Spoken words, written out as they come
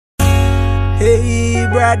Hey,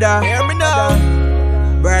 brother, hear me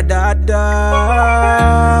now. Brother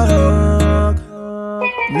dog,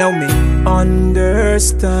 know me,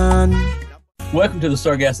 understand. Welcome to the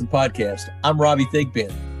Sargassum Podcast. I'm Robbie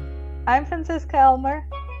Thigpen. I'm Francisca Elmer.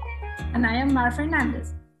 And I am Mar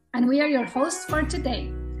Fernandez. And we are your hosts for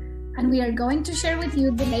today. And we are going to share with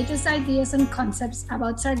you the latest ideas and concepts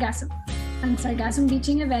about sargassum and sargassum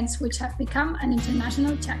beaching events which have become an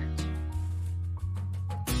international challenge.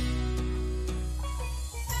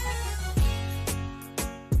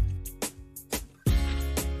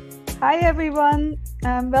 Hi everyone,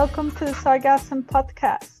 welcome to the Sargassum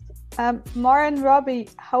Podcast. Mar and Robbie,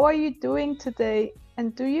 how are you doing today?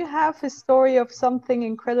 And do you have a story of something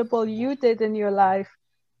incredible you did in your life?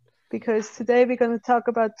 Because today we're going to talk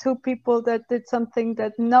about two people that did something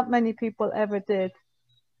that not many people ever did.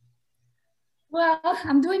 Well,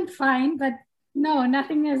 I'm doing fine, but no,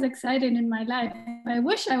 nothing is exciting in my life. I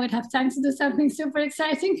wish I would have time to do something super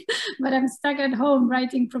exciting, but I'm stuck at home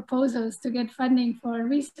writing proposals to get funding for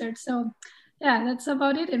research. So yeah, that's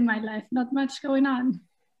about it in my life. Not much going on.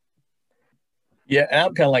 Yeah,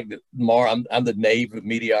 I'm kind of like Mar. I'm the knave of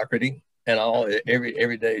mediocrity, and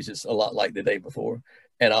every day is just a lot like the day before.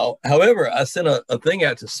 And however, I sent a thing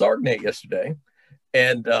out to SARGNet yesterday,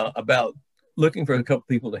 and about looking for a couple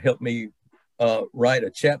people to help me write a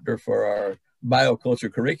chapter for our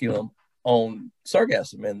bioculture curriculum on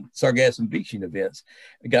sargassum and sargassum beaching events.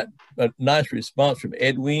 I got a nice response from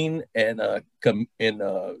Edwin and in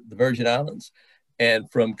the Virgin Islands, and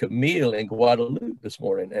from Camille in Guadeloupe this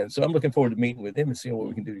morning. And so I'm looking forward to meeting with him and seeing what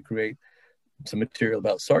we can do to create some material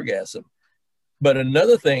about sargassum. But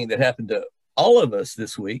another thing that happened to all of us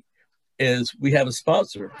this week is we have a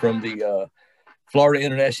sponsor from the Florida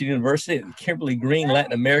International University, the Kimberly Green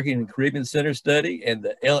Latin American and Caribbean Center Study, and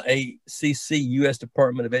the LACC U.S.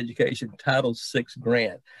 Department of Education Title VI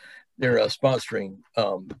grant. They're sponsoring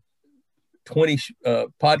 20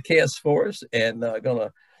 podcasts for us, and going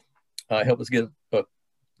to help us get a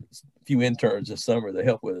few interns this summer to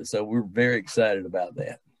help with us. So we're very excited about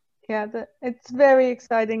that. Yeah, it's very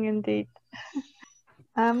exciting indeed.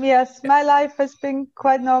 Yes, my life has been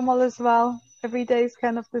quite normal as well. Every day is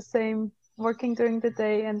kind of the same. Working during the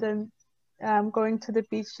day and then going to the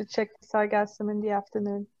beach to check the sargassum in the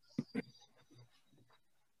afternoon.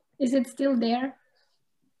 Is it still there?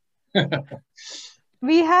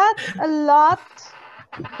 We had a lot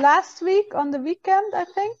last week on the weekend, I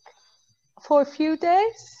think, for a few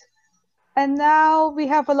days. And now we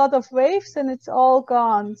have a lot of waves and it's all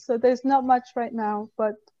gone. So there's not much right now,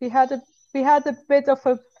 but we had a bit of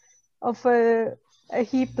a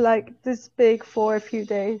heap like this big for a few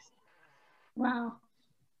days. Wow.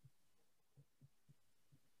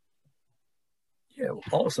 Yeah,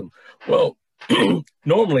 awesome. Well,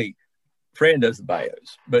 normally Fran does the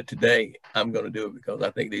bios, but today I'm going to do it because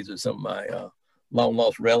I think these are some of my long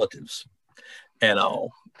lost relatives and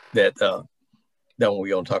all that we're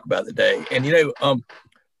going to talk about today. And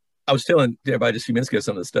I was telling everybody just a few minutes ago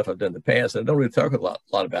some of the stuff I've done in the past. And I don't really talk a lot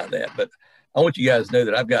about that, but I want you guys to know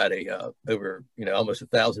that I've got over almost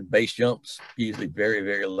 1,000 base jumps, usually very,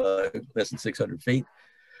 very low, less than 600 feet,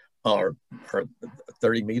 or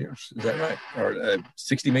 30 meters. Is that right? Or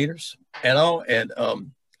 60 meters and all. And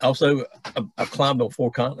also, I've climbed on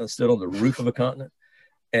 4 continents, stood on the roof of a continent.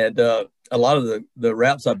 And a lot of the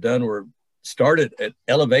routes I've done were started at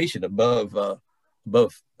elevation above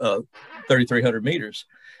 3,300 meters.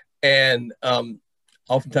 And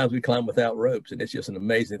oftentimes we climb without ropes, and it's just an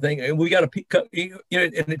amazing thing. And we got to, and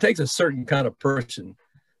it takes a certain kind of person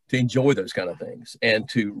to enjoy those kind of things and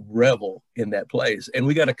to revel in that place. And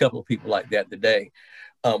we got a couple of people like that today.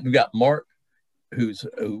 We've got Mark, who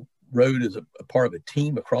rode as a part of a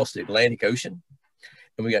team across the Atlantic Ocean.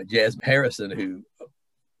 And we got Jasmine Harrison, who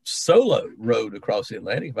solo rode across the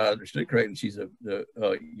Atlantic. If I understood correctly, she's the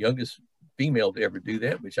youngest female to ever do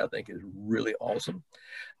that, which I think is really awesome.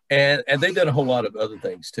 And they've done a whole lot of other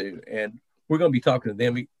things too. And we're going to be talking to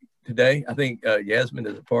them today. I think Jasmine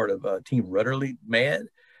is a part of Team Rudderly Mad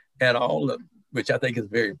and all, which I think is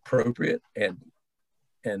very appropriate. And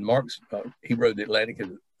Mark's, he rode the Atlantic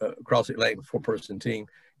across the Atlantic, a 4-person team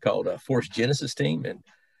called Force Genesis Team.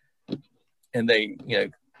 And they,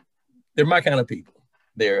 they're my kind of people.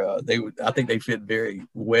 I think they fit very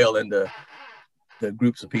well into the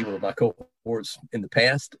groups of people of my cohorts in the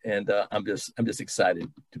past, and I'm just excited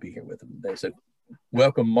to be here with them today. So,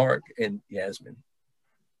 welcome, Mark and Jasmine.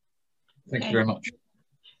 Thank you very much.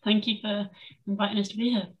 Thank you for inviting us to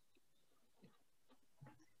be here.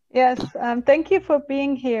 Yes, thank you for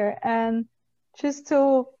being here. And just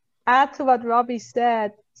to add to what Robbie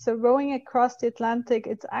said, so rowing across the Atlantic,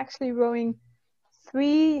 it's actually rowing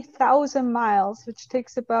 3,000 miles, which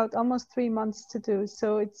takes about almost 3 months to do.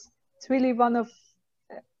 So it's really one of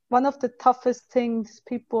the toughest things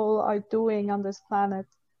people are doing on this planet.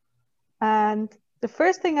 And the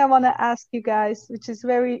first thing I want to ask you guys, which is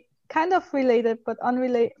very kind of related, but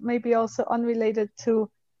maybe also unrelated to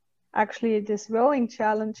actually this rowing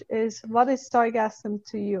challenge, is what is sargassum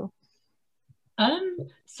to you?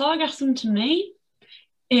 Sargassum to me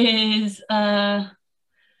is depends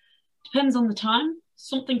on the time,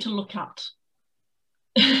 something to look at.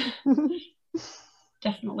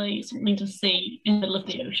 Definitely something to see in the middle of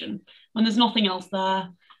the ocean. When there's nothing else there,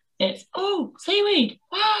 it's, oh, seaweed,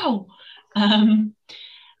 wow.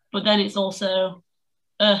 But then it's also,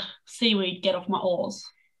 seaweed, get off my oars.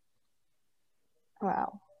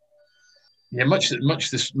 Wow. Yeah, much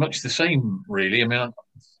the same, really. I mean, I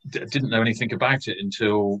didn't know anything about it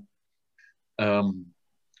until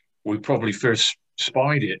we probably first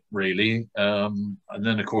spied it, really. And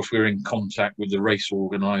then, of course, we were in contact with the race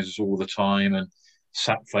organisers all the time and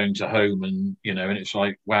sat phone to home, and and it's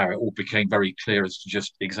like, wow, it all became very clear as to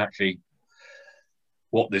just exactly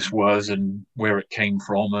what this was and where it came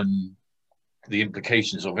from and the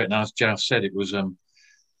implications of it. And as Jas said, it was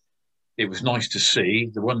nice to see.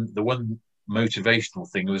 The one motivational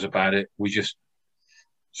thing was about it, we just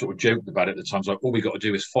sort of joked about it at the time. Like, all we got to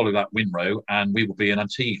do is follow that windrow and we will be in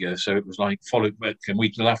Antigua. So it was like, and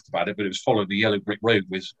we laughed about it, but it was follow the yellow brick road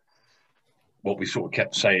was what we sort of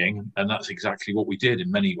kept saying, and that's exactly what we did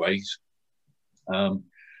in many ways. But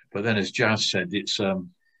then, as Jas said, it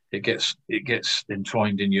gets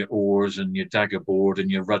entwined in your oars and your dagger board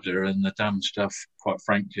and your rudder, and the damn stuff, quite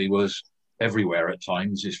frankly, was everywhere at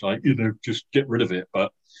times. It's like, just get rid of it,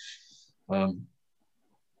 but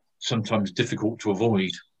sometimes difficult to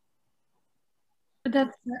avoid.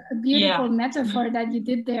 That's a beautiful metaphor that you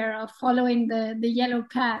did there of following the yellow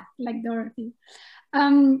path, like Dorothy.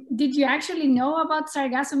 Did you actually know about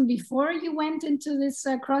sargassum before you went into this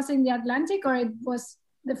crossing the Atlantic, or it was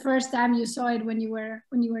the first time you saw it when you were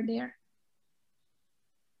there?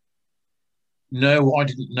 No, I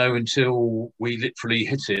didn't know until we literally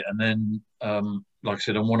hit it, and then, like I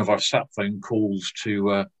said, on one of our sat phone calls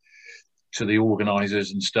to the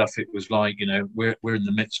organisers and stuff, it was like, we're in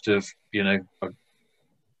the midst of,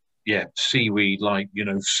 seaweed, like,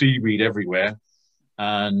 seaweed everywhere,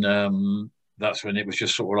 and that's when it was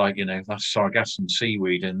just sort of like, that's sargassum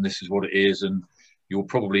seaweed, and this is what it is, and you'll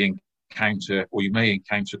probably encounter, or you may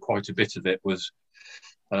encounter quite a bit of it.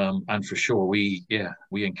 And for sure, we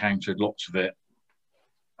encountered lots of it,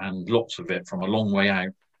 and lots of it from a long way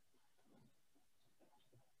out.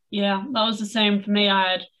 Yeah, that was the same for me.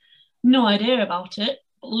 I had no idea about it,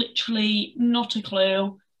 literally not a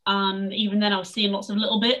clue. And even then I was seeing lots of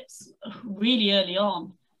little bits really early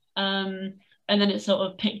on. And then it sort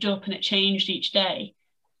of picked up and it changed each day.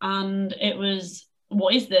 And it was,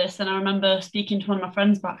 what is this? And I remember speaking to one of my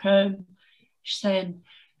friends back home, she's saying,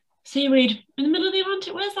 seaweed in the middle of the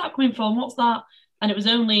Atlantic, where's that coming from? What's that? And it was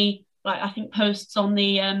only, like, I think posts on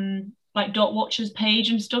the like Dot Watchers page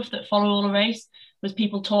and stuff that follow all the race was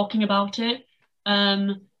people talking about it.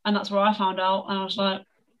 And that's where I found out. And I was like,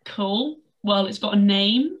 cool, well, it's got a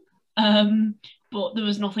name. But there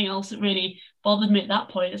was nothing else that really bothered me at that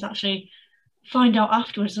point. It's actually find out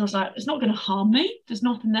afterwards, and I was like, it's not going to harm me, there's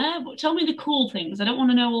nothing there, but tell me the cool things. I don't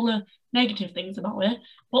want to know all the negative things about it.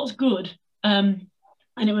 What's good? And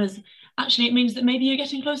it was actually, it means that maybe you're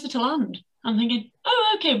getting closer to land. I'm thinking,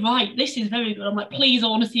 oh, okay, right, this is very good. I'm like, please, I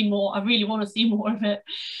want to see more. I really want to see more of it.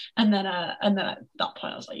 And then at that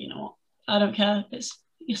point I was like, you know what, I don't care, it's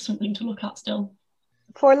something to look at still.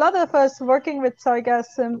 For a lot of us working with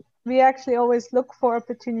sargassum, we actually always look for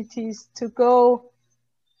opportunities to go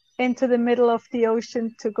into the middle of the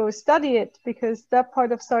ocean to go study it, because that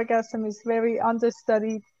part of sargassum is very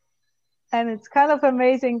understudied. And it's kind of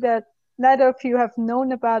amazing that neither of you have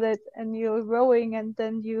known about it, and you're rowing, and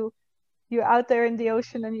then you're out there in the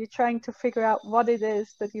ocean and you're trying to figure out what it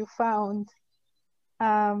is that you found,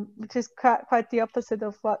 which is quite the opposite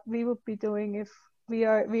of what we would be doing if we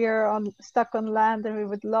are stuck on land, and we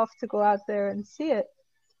would love to go out there and see it.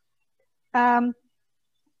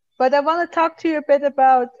 But I want to talk to you a bit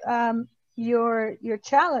about your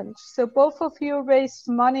challenge. So both of you raised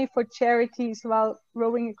money for charities while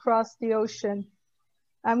rowing across the ocean.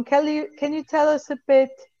 Can you tell us a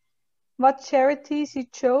bit what charities you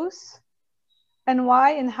chose and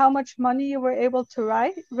why, and how much money you were able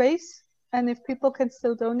to raise, and if people can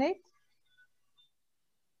still donate?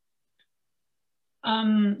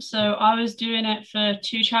 So I was doing it for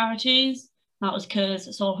 2 charities. That was because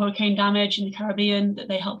I saw hurricane damage in the Caribbean that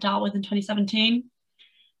they helped out with in 2017.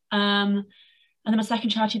 And then my second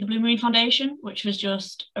charity, the Blue Marine Foundation, which was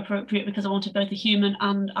just appropriate because I wanted both a human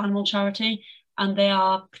and animal charity, and they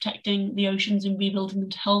are protecting the oceans and rebuilding them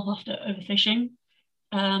to health after overfishing.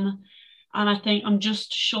 And I think I'm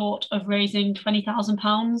just short of raising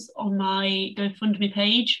 £20,000 on my GoFundMe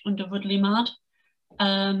page under Rudley Mad.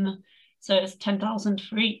 So it's 10,000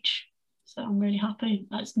 for each. So I'm really happy.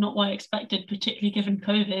 That's not what I expected, particularly given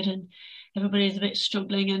COVID and everybody's a bit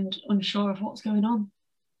struggling and unsure of what's going on.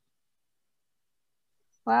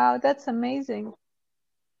 Wow, that's amazing.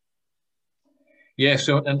 Yeah,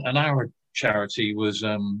 so and our charity was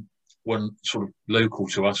one sort of local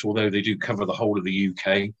to us, although they do cover the whole of the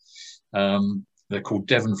UK. They're called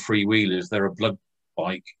Devon Freewheelers. They're a blood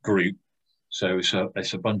bike group. So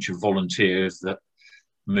it's a bunch of volunteers that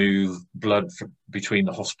move blood between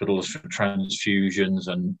the hospitals for transfusions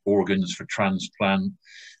and organs for transplant.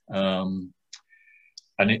 And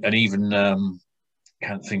even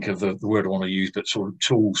can't think of the word I want to use, but sort of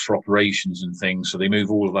tools for operations and things. So they move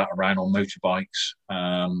all of that around on motorbikes.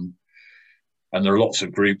 And there are lots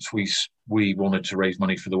of groups. We wanted to raise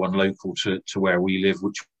money for the one local to where we live,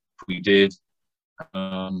 which we did.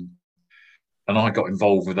 And I got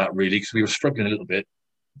involved with that really because we were struggling a little bit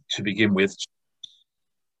to begin with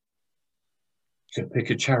to pick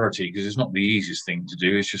a charity, because it's not the easiest thing to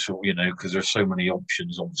do. It's just sort of, because there's so many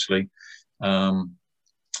options, obviously.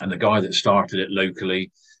 And the guy that started it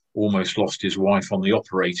locally almost lost his wife on the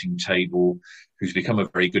operating table, who's become a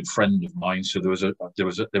very good friend of mine. So there was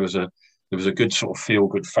a good sort of feel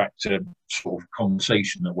good factor sort of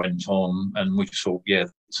conversation that went on, and we thought, yeah,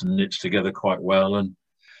 it's knits together quite well. And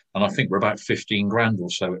I think we're about 15 grand or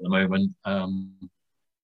so at the moment.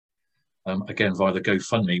 Again, via the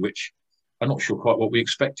GoFundMe, which I'm not sure quite what we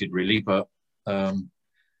expected really, but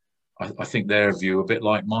I think their view, a bit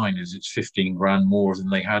like mine, is it's 15 grand more than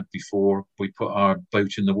they had before we put our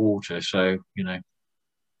boat in the water. So,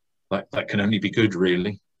 that can only be good,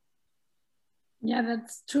 really. Yeah,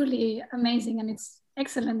 that's truly amazing. And it's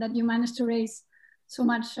excellent that you managed to raise so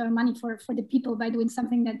much money for the people by doing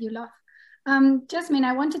something that you love. Jasmine,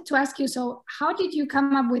 I wanted to ask you, so how did you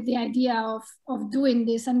come up with the idea of doing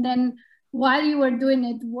this? And then while you were doing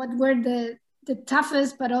it, what were the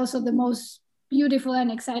toughest, but also the most beautiful and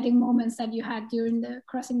exciting moments that you had during the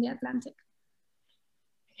crossing the Atlantic?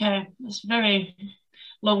 Okay, that's a very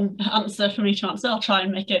long answer for me to answer. I'll try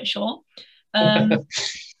and make it short. I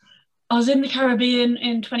was in the Caribbean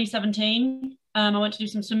in 2017. I went to do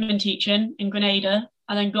some swimming teaching in Grenada,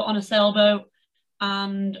 and then got on a sailboat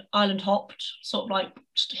and island hopped, sort of like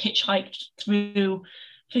just hitchhiked through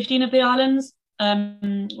 15 of the islands.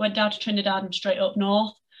 Went down to Trinidad and straight up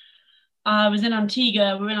north. I was in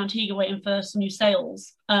Antigua. We were in Antigua waiting for some new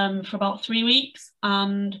sails for about 3 weeks.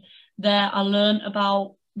 And there I learned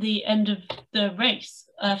about the end of the race.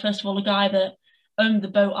 First of all, the guy that owned the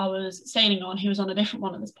boat I was sailing on, he was on a different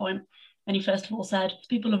one at this point. And he first of all said,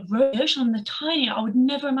 people have rowed the ocean and they're tiny. I would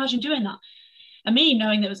never imagine doing that. And me,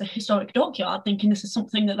 knowing that it was a historic dockyard, thinking this is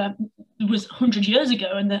something that was 100 years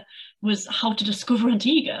ago and that was how to discover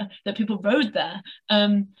Antigua, that people rowed there.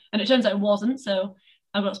 And it turns out it wasn't. So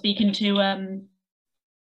I got speaking to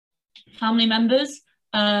family members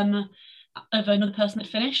of another person that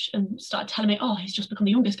finished and started telling me, oh, he's just become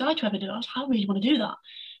the youngest guy to ever do it. I was like, I really want to do that.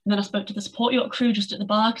 And then I spoke to the support yacht crew just at the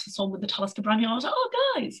bar because I saw them with the Talisker brand. I was like,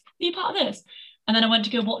 oh, guys, are you part of this? And then I went to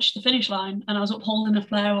go watch the finish line and I was up holding a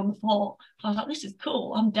flare on the fort. I was like, this is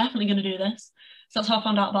cool. I'm definitely going to do this. So that's how I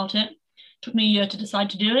found out about it. It took me a year to decide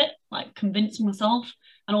to do it, like convincing myself,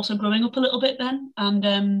 and also growing up a little bit then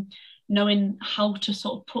and knowing how to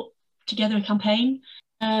sort of put together a campaign.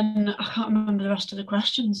 And I can't remember the rest of the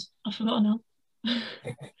questions. I've forgotten now.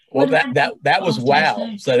 Well, that was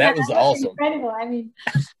wow. So that was awesome. Incredible. I mean,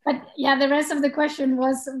 but yeah, the rest of the question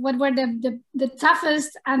was, what were the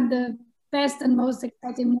toughest and the best and most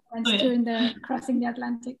exciting moments during the crossing the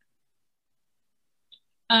Atlantic?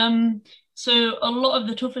 So a lot of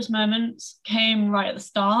the toughest moments came right at the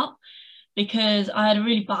start, because I had a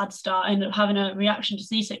really bad start. I ended up having a reaction to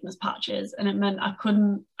seasickness patches, and it meant I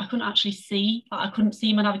couldn't actually see. I couldn't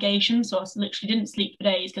see my navigation, so I literally didn't sleep for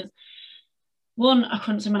days because, one, I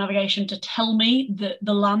couldn't see my navigation to tell me that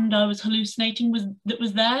the land I was hallucinating was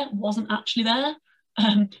there wasn't actually there.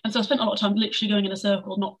 And so I spent a lot of time literally going in a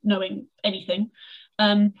circle, not knowing anything.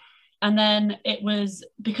 And then it was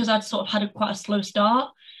because I'd sort of had quite a slow start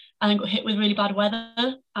and got hit with really bad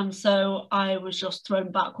weather. And so I was just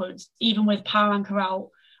thrown backwards. Even with power anchor out,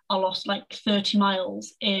 I lost like 30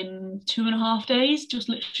 miles in 2.5 days, just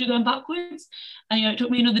literally going backwards. And, it took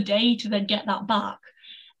me another day to then get that back.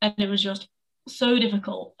 And it was just so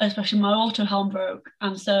difficult, especially my auto helm broke.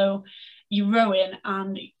 And so you're rowing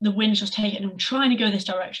and the wind's just taking, and I'm trying to go this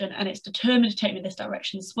direction and it's determined to take me this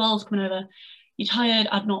direction. The swell's coming over. You're tired.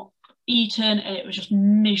 I'd not eaten and it was just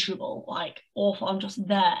miserable, like awful. I'm just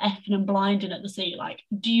there effing and blinding at the sea, like,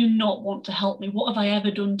 do you not want to help me? What have I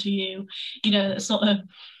ever done to you? You know, sort of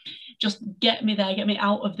just get me there, get me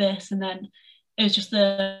out of this. And then it was just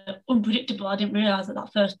the unpredictable. I didn't realise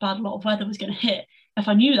that first bad lot of weather was going to hit. If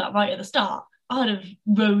I knew that right at the start, I'd have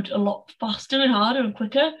rowed a lot faster and harder and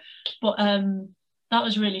quicker. But that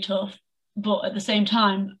was really tough. But at the same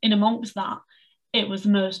time, in amongst that, it was the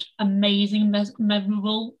most amazing,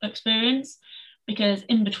 memorable experience, because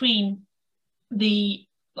in between the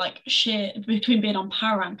between being on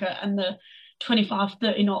power anchor and the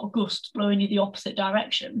 25-30 knot gust blowing you the opposite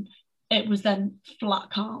direction, it was then flat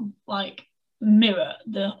calm, like mirror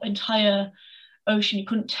the entire ocean. You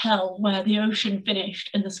couldn't tell where the ocean finished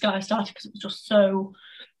and the sky started because it was just so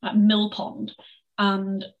like mill pond.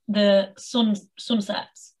 And the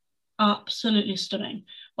sunsets, absolutely stunning.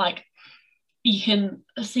 Like, you can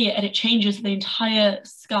see it and it changes the entire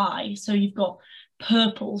sky. So you've got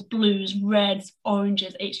purples, blues, reds,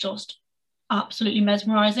 oranges. It's just absolutely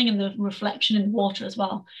mesmerizing, and the reflection in the water as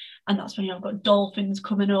well. And that's when you've got dolphins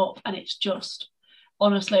coming up, and it's just,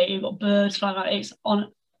 honestly, you've got birds flying out. It's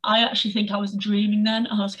on. I actually think I was dreaming then.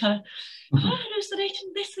 I was kind of, am I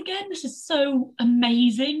hallucinating this again? This is so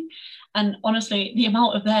amazing. And honestly, the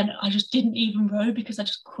amount of then, I just didn't even row because I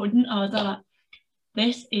just couldn't. I was like,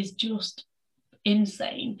 this is just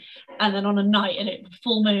insane. And then on a night, and it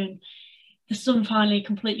full moon, the sun finally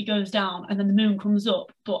completely goes down and then the moon comes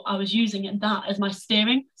up, but I was using that as my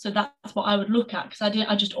steering, so that's what I would look at, because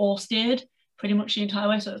I just oar steered pretty much the entire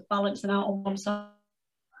way, so it was balancing out on one side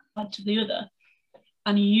to the other,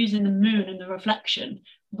 and you're using the moon and the reflection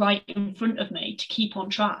right in front of me to keep on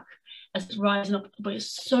track as it's rising up. But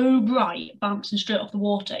it's so bright, bouncing straight off the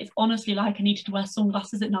water, it's honestly like I needed to wear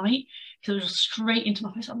sunglasses at night, because it was just straight into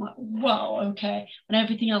my face. I'm like, whoa, okay. And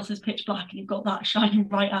everything else is pitch black and you've got that shining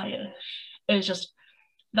right at you. It was just,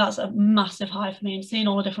 that's a massive high for me. And seeing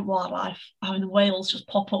all the different wildlife, having the whales just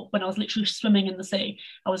pop up when I was literally swimming in the sea.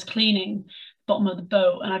 I was cleaning the bottom of the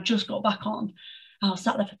boat and I just got back on. I was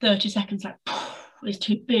sat there for 30 seconds like, these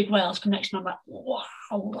two big whales come next to me. I'm like, wow,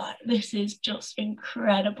 like, this is just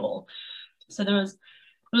incredible. So there was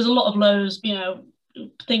a lot of lows, you know,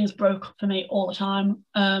 things broke up for me all the time.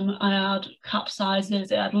 I had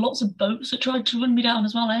capsizes, I had lots of boats that tried to run me down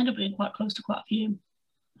as well. I ended up being quite close to quite a few.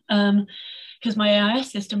 Because my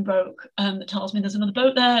AIS system broke, that tells me there's another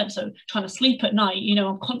boat there. So trying to sleep at night, you know,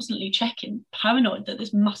 I'm constantly checking, paranoid that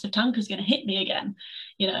this massive tanker is going to hit me again,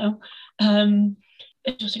 you know.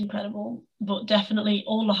 It's just incredible. But definitely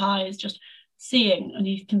all the highs, just seeing, and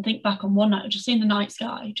you can think back on one night, just seeing the night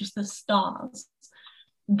sky, just the stars,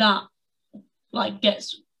 that like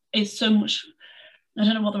is so much, I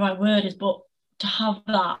don't know what the right word is, but to have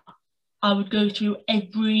that, I would go through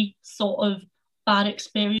every sort of bad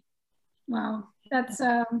experience. Wow, that's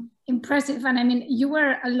impressive. And I mean, you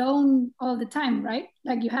were alone all the time, right?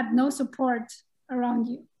 Like, you had no support around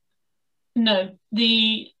you. No,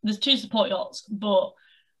 there's two support yachts, but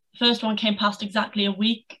the first one came past exactly a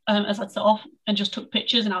week as I'd set off and just took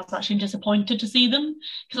pictures, and I was actually disappointed to see them,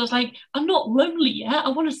 because I was like, I'm not lonely yet. I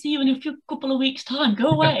want to see you in a couple of weeks' time.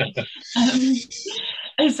 Go away.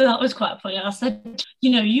 And so that was quite funny. I said,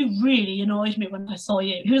 you know, you really annoyed me when I saw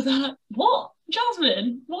you. He was like, what?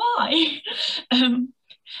 Jasmine, why? And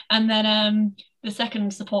then the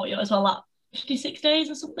second support yacht as well, at 56 days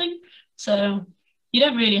or something. So you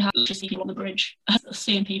don't really have to see people on the bridge.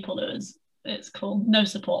 Seeing people, it's cool. No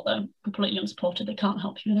support though, completely unsupported. They can't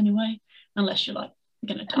help you in any way unless you're like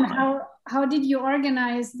gonna die. And how did you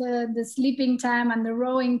organize the sleeping time and the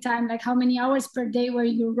rowing time? Like, how many hours per day were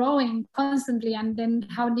you rowing constantly? And then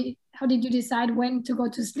how did you decide when to go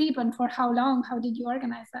to sleep and for how long? How did you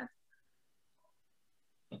organize that?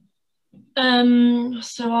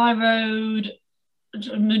 So I rowed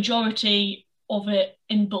a majority of it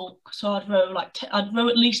in bulk. So I'd row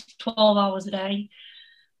at least 12 hours a day.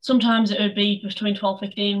 Sometimes it would be between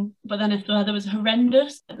 12-15, but then if the weather was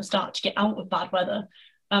horrendous at the start to get out of bad weather,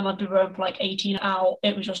 I'd be rowing for like 18 hours.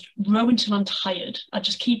 It was just rowing till I'm tired. I'd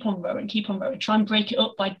just keep on rowing, try and break it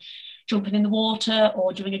up by jumping in the water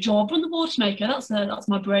or doing a job, run the water maker. That's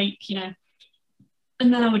my break, you know.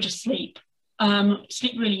 And then I would just sleep.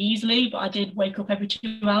 Sleep really easily, but I did wake up every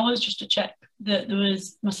 2 hours just to check that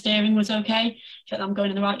my steering was okay, check that I'm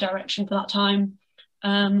going in the right direction for that time.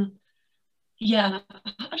 Yeah,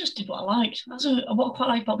 I just did what I liked. What I quite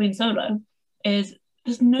like about being solo is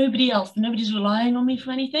there's nobody else, nobody's relying on me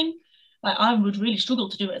for anything. Like, I would really struggle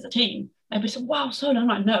to do it as a team. Everybody said, wow, solo. I'm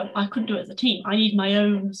like, no, I couldn't do it as a team. I need my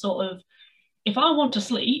own sort of if I want to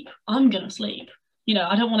sleep, I'm going to sleep. You know,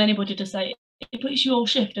 I don't want anybody to say, but it's your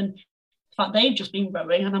shift. And in fact, they've just been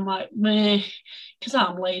rowing, and I'm like, meh, because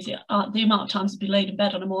I'm lazy. The amount of times I'd be laid in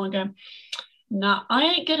bed on a morning going, nah, I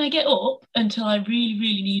ain't going to get up until I really,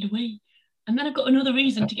 really need a wee. And then I've got another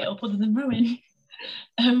reason to get up other than rowing.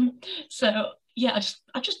 So yeah,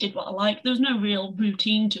 I just did what I liked. There was no real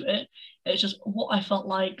routine to it. It's just what I felt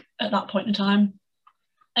like at that point in time.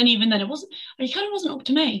 And even then, it kind of wasn't up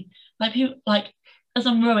to me. Like people, like as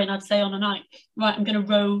I'm rowing, I'd say on a night, right, I'm going to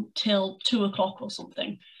row till 2 o'clock or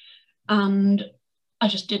something, and I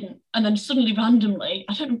just didn't. And then suddenly, randomly,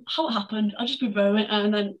 I don't know how it happened. I'd just be rowing,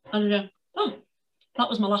 and then I'd go, oh, that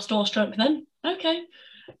was my last oar stroke. Then okay,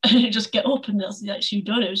 and just get up, and that's actually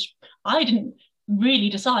done. I didn't really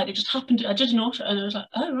decide. It just happened. I did an oar stroke, and I was like,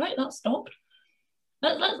 oh right, that stopped.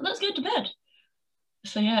 Let's go to bed.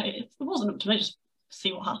 So yeah, it wasn't up to me. Just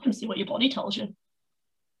see what happens, see what your body tells you.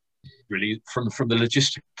 Really, from the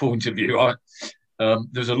logistic point of view,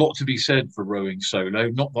 there's a lot to be said for rowing solo.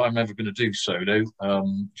 Not that I'm ever going to do solo.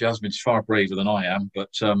 Jasmine's far braver than I am, but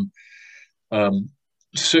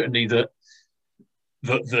certainly the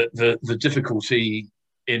difficulty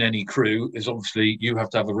in any crew is obviously you have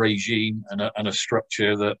to have a regime and a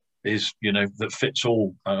structure that is, you know, that fits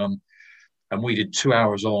all. And we did 2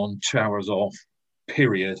 hours on, 2 hours off,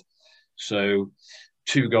 period. So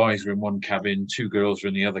 2 guys were in one cabin, 2 girls were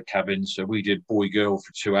in the other cabin. So we did boy girl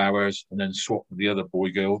for 2 hours and then swapped with the other boy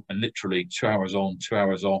girl, and literally 2 hours on, 2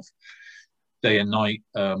 hours off, day and night,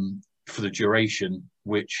 for the duration,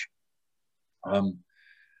 which,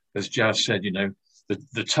 as Jazz said, you know,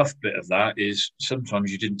 the tough bit of that is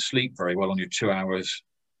sometimes you didn't sleep very well on your 2 hours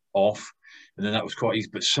off, and then that was quite easy.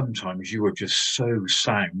 But sometimes you were just so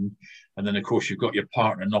sound, and then of course you've got your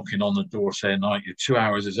partner knocking on the door saying, "Right, your 2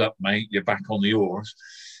 hours is up, mate. You're back on the oars."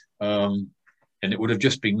 And it would have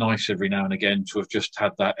just been nice every now and again to have just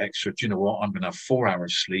had that extra. Do you know what? I'm going to have 4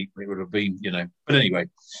 hours sleep. It would have been, you know. But anyway,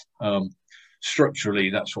 structurally,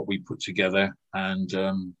 that's what we put together, and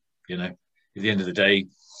you know, at the end of the day,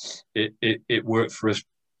 it worked for us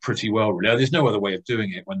pretty well, really. There's no other way of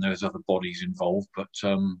doing it when there's other bodies involved, but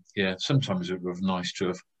yeah, sometimes it would have been nice to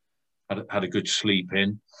have had a good sleep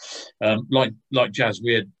in. Like Jazz,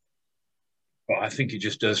 we had, but I think it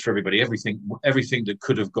just does for everybody. Everything that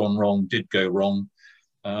could have gone wrong did go wrong,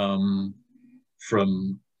 from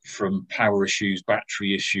power issues,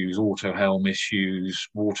 battery issues, auto helm issues,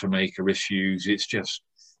 water maker issues. It's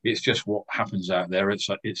just what happens out there. It's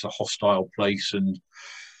a hostile place, and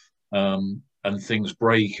things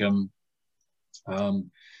break. And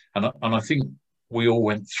I think we all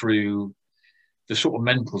went through the sort of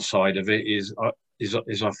mental side of it. Is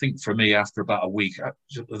I think for me, after about a week,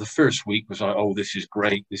 the first week was like, oh, this is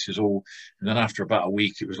great, this is all, and then after about a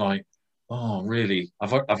week, it was like, oh, really?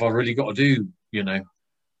 Have I really got to do, you know,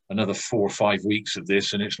 another 4 or 5 weeks of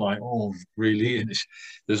this? And it's like, oh, really? And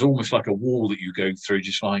there's almost like a wall that you go through,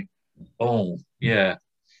 just like, oh, yeah.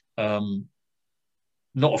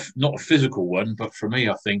 Not a physical one, but for me,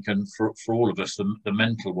 I think, and for all of us, the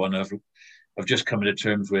mental one of just coming to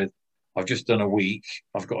terms with, I've just done a week,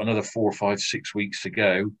 I've got another 4, 5, 6 weeks to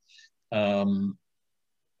go, and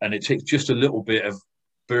it takes just a little bit of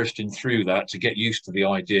bursting through that to get used to the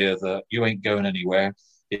idea that you ain't going anywhere.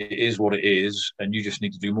 It is what it is, and you just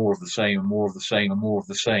need to do more of the same and more of the same and more of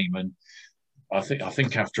the same. And I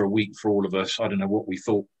think after a week, for all of us, I don't know what we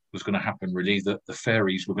thought was going to happen, really, that the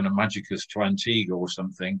fairies were going to magic us to Antigua or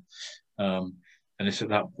something. And it's at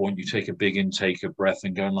that point you take a big intake of breath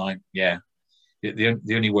and go like, yeah, the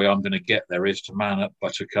only way I'm going to get there is to man up,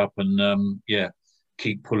 Buttercup, and yeah,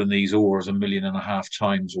 keep pulling these oars 1.5 million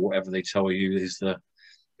times, or whatever they tell you is the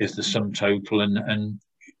sum total, and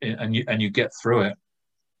you get through it.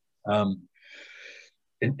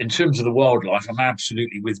 In terms of the wildlife, I'm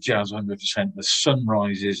absolutely with Jazz 100%. The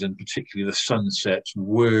sunrises and particularly the sunsets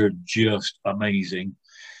were just amazing.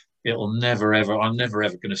 I'm never ever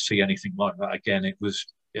going to see anything like that again. It was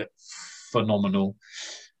phenomenal.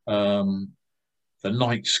 The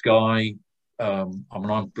night sky, I mean,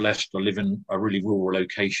 I'm blessed. I live in a really rural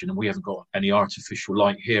location, and we haven't got any artificial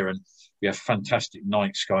light here, and we have fantastic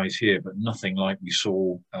night skies here, but nothing like we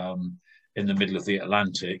saw in the middle of the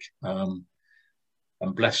Atlantic.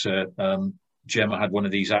 And bless her, Gemma had one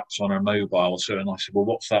of these apps on her mobile. And I said, well,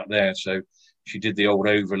 what's that there? So she did the old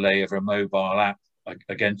overlay of her mobile app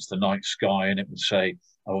against the night sky, and it would say,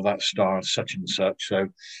 oh, that star is such and such. So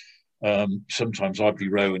sometimes I'd be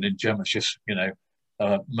rowing and Gemma's just, you know,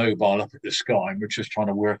 mobile up at the sky, and we're just trying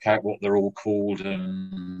to work out what they're all called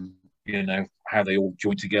and, you know, how they all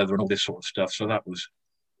join together and all this sort of stuff. So that was,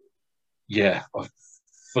 yeah, a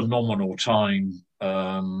phenomenal time.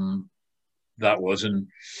 that was. And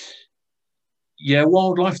yeah,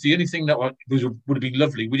 wildlife. The only thing that would have been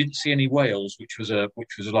lovely. We didn't see any whales, which was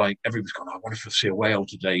like everybody's going, I wonder if we'll see a whale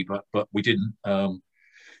today, but we didn't.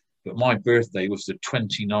 But my birthday was the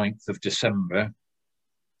 29th of December,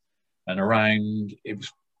 and around it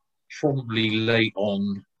was probably late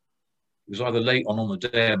on. It was either late on the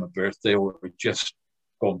day of my birthday, or it had just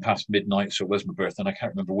gone past midnight, so it was my birthday, and I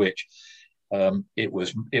can't remember which. It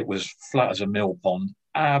was flat as a mill pond,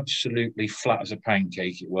 absolutely flat as a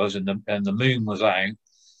pancake. It was, and the moon was out,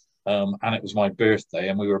 and it was my birthday,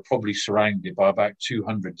 and we were probably surrounded by about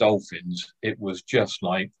 200 dolphins. It was just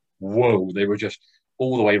like, whoa! They were just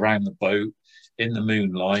all the way around the boat in the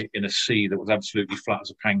moonlight in a sea that was absolutely flat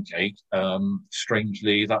as a pancake.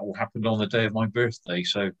 Strangely, that all happened on the day of my birthday.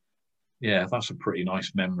 So, yeah, that's a pretty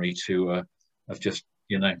nice memory to have just,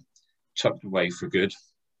 tucked away for good.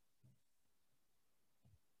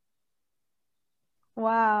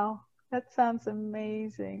 Wow, that sounds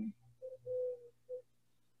amazing.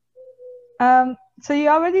 So you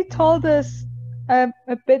already told us a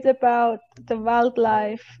bit about the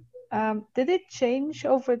wildlife. Did it change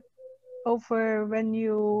over when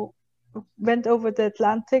you went over the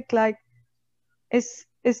Atlantic? Like, is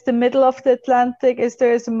the middle of the Atlantic, is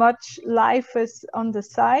there as much life as on the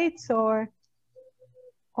sides, or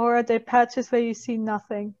are there patches where you see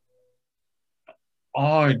nothing?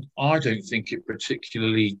 I don't think it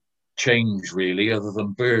particularly changed really, other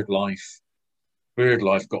than bird life. Bird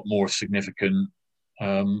life got more significant,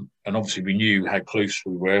 and obviously we knew how close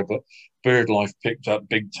we were, but bird life picked up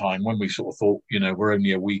big time when we sort of thought, we're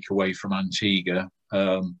only a week away from Antigua.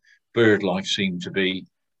 Bird life seemed to be,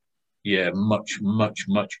 much, much,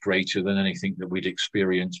 much greater than anything that we'd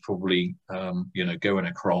experienced probably, going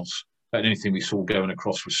across. And anything we saw going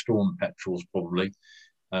across was storm petrels probably.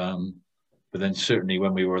 But then certainly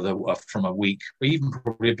when we were from a week, even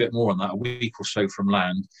probably a bit more than that, a week or so from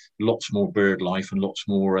land, lots more bird life and lots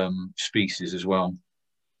more species as well.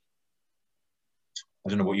 I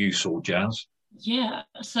don't know what you saw, Jazz. Yeah,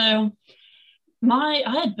 so I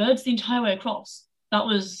had birds the entire way across. That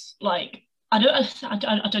was like, I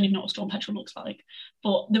don't even know what storm petrel looks like,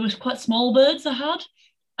 but there was quite small birds I had.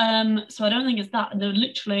 So I don't think it's that. And they were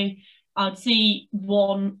literally, I'd see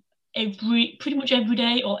one pretty much every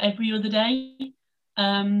day or every other day.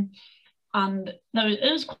 And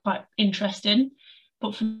it was quite interesting.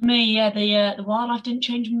 But for me, the wildlife didn't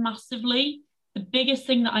change massively. The biggest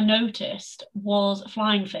thing that I noticed was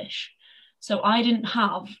flying fish. So I didn't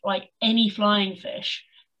have like any flying fish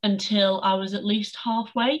until I was at least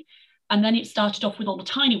halfway. And then it started off with all the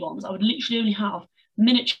tiny ones. I would literally only have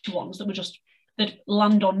miniature ones that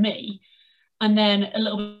land on me. And then a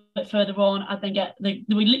little bit further on, I'd then they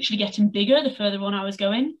were literally getting bigger the further on I was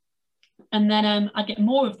going. And then I'd get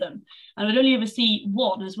more of them. And I'd only ever see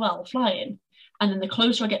one as well flying. And then the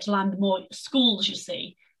closer I get to land, the more schools you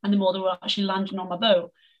see, and the more they were actually landing on my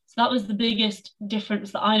boat. So that was the biggest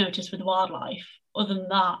difference that I noticed with the wildlife. Other than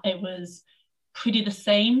that, it was pretty the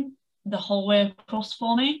same the whole way across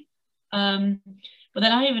for me. But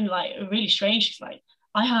then I even really strange, it's like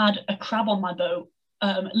I had a crab on my boat,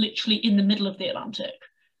 literally in the middle of the Atlantic.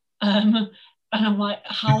 And I'm like,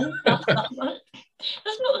 how? That's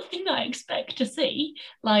not the thing that I expect to see.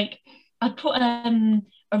 Like, I put a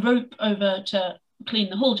rope over to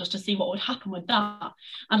clean the hull just to see what would happen with that.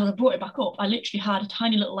 And as I brought it back up, I literally had a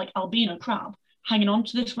tiny little albino crab hanging on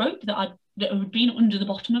to this rope that had been under the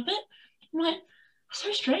bottom of it. I'm like,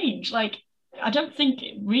 so strange. Like, I don't think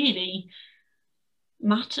it really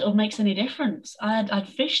matter or makes any difference. I'd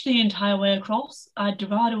fished the entire way across. I'd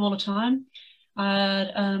Dorado all the time. I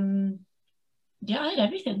had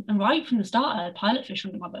everything. And right from the start, I had pilot fish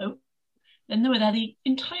under my boat. And they were there the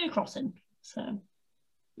entire crossing. So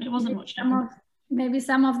it wasn't much different. Maybe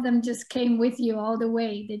some of them just came with you all the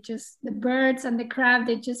way. The birds and the crab,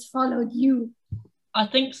 they just followed you. I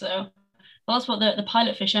think so. Well, that's what the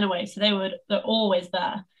pilot fish anyway. So they're always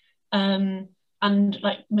there. And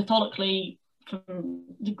mythologically, from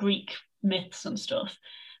the Greek myths and stuff,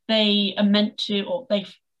 they are meant to, or they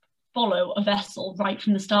follow a vessel right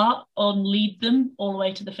from the start and lead them all the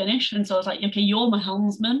way to the finish. And so I was like, okay, you're my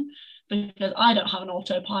helmsman because I don't have an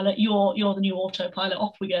autopilot. You're the new autopilot.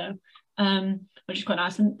 Off we go. Which is quite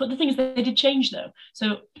nice. But the thing is, they did change though.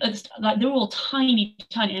 So they were all tiny,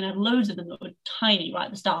 and I had loads of them that were tiny right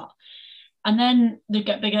at the start. And then they'd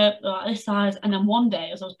get bigger, like this size. And then one day,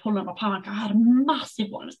 as I was pulling up my pack, I had a massive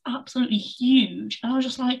one. It was absolutely huge. And I was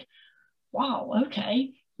just like, wow,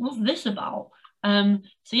 okay, what's this about? So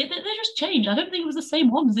yeah, they just changed. I don't think it was the same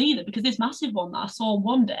ones either, because this massive one that I saw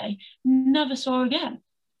one day, never saw again.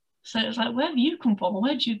 So it was like, where have you come from? Or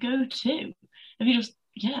where did you go to? Have you just,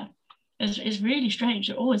 It's really strange.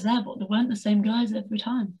 They're always there, but they weren't the same guys every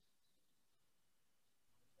time.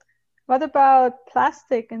 What about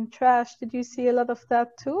plastic and trash? Did you see a lot of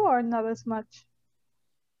that too, or not as much?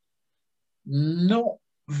 Not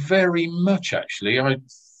very much, actually. I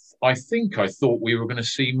think I thought we were going to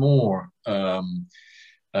see more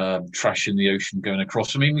trash in the ocean going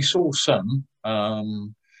across. I mean, we saw some, but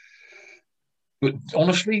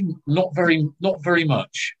honestly, not very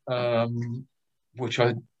much. Which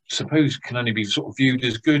I suppose can only be sort of viewed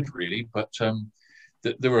as good, really. But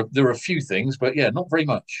there are a few things, but yeah, not very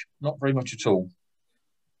much at all.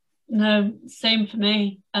 No, same for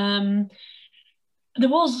me. There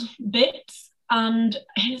was bits, and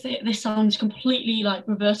this sounds completely like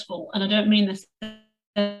reversible, and I don't mean this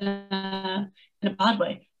in a bad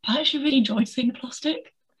way. I actually really enjoyed seeing the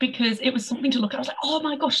plastic because it was something to look at. I was like, oh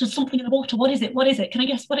my gosh, there's something in the water. What is it? What is it? Can I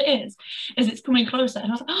guess what it is? As it's coming closer, and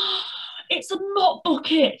I was like, oh, it's a mop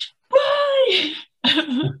bucket. Why?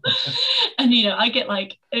 And I get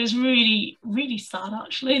like, it was really, really sad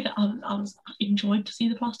actually that I enjoyed to see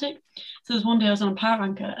the plastic. So there's one day I was on a power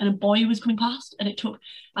anchor and a boy was coming past, and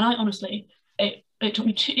I honestly, it took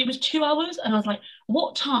me it was 2 hours, and I was like,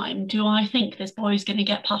 what time do I think this boy's going to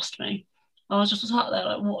get past me? I was just sat there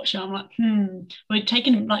like watching. I'm like, we're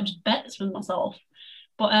taking like just bets with myself.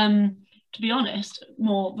 But to be honest,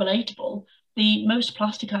 more relatable, the most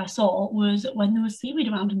plastic I saw was when there was seaweed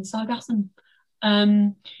around in the Sargassum.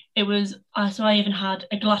 It was so I even had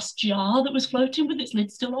a glass jar that was floating with its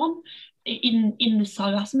lid still on in the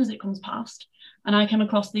Sargassum as it comes past, and I came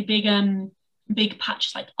across the big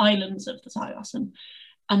patches like islands of the Sargassum,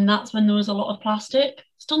 and that's when there was a lot of plastic.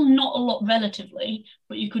 Still not a lot relatively,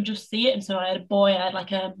 but you could just see it. And so I had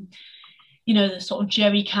like the sort of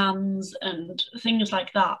jerry cans and things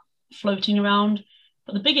like that floating around.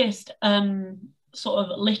 But the biggest sort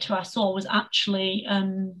of litter I saw was actually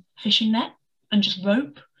fishing net and just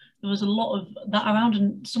rope. There was a lot of that around,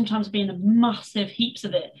 and sometimes being a massive heaps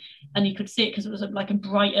of it, and you could see it because it was like a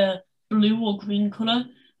brighter blue or green colour.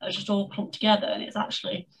 It was just all clumped together, and it's that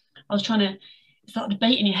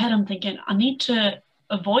debate in your head. I'm thinking I need to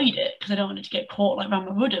avoid it because I don't want it to get caught like around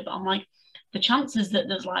my rudder, but I'm like, the chances that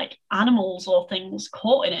there's like animals or things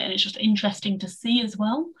caught in it, and it's just interesting to see as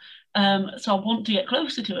well. So I want to get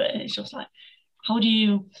closer to it, and it's just like, how do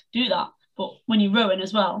you do that? But when you're rowing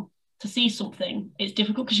as well, to see something, it's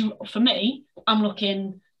difficult because for me, I'm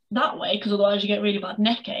looking that way because otherwise you get really bad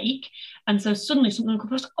neck ache, and so suddenly something will come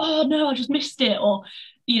across. Oh no, I just missed it, or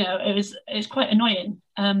it's quite annoying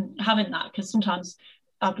having that, because sometimes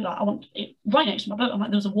I'd be like, I want it right next to my boat. I'm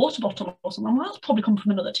like, there was a water bottle or something. I'm like, that's probably come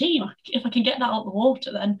from another team. If I can get that out of the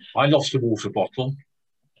water, then I lost a water bottle.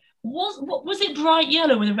 Was it bright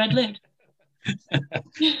yellow with a red lid?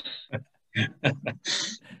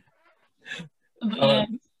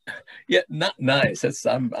 Yeah, not nice. That's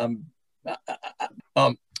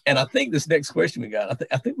and I think this next question we got,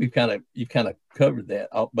 I think you've kind of covered that,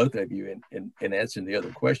 both of you, in answering the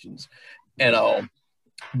other questions and all.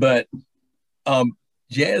 But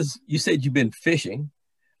Jazz, you said you've been fishing.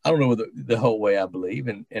 I don't know the whole way, I believe,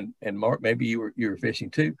 and Mark, maybe you were fishing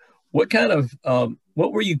too. What kind of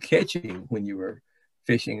what were you catching when you were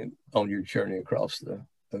fishing on your journey across the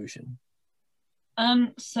ocean?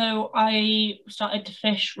 So I started to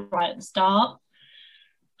fish right at the start.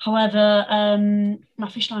 However, my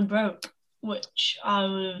fish line broke, which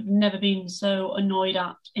I've never been so annoyed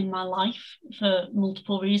at in my life for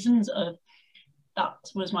multiple reasons. That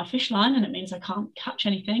was my fish line, and it means I can't catch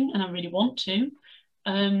anything, and I really want to.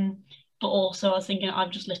 But also I was thinking,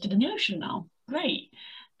 I've just littered in the ocean now. Great.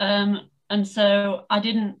 And so I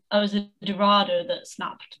was a Dorado that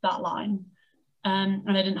snapped that line. And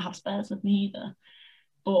I didn't have spares with me either.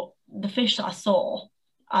 But the fish that I saw,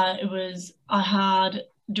 I had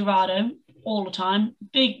Dorado all the time,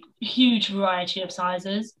 big, huge variety of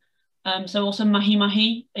sizes. So also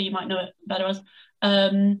mahi-mahi, you might know it better as.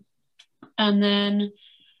 And then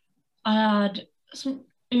I had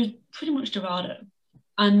it was pretty much Dorado.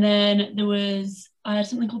 And then I had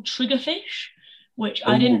something called triggerfish, which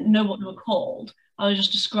I didn't know what they were called. I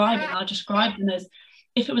described them as,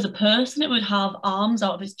 if it was a person, it would have arms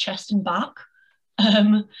out of its chest and back.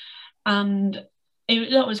 And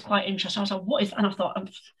that was quite interesting. I was like, what is that? And I thought,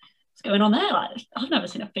 what's going on there? Like, I've never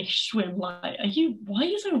seen a fish swim. Like, why are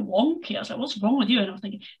you so wonky? I was like, what's wrong with you? And I was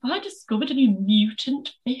thinking, have I discovered a new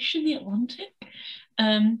mutant fish in the Atlantic?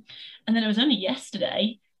 And then it was only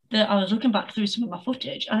yesterday that I was looking back through some of my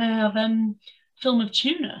footage, and I have film of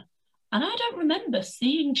tuna, and I don't remember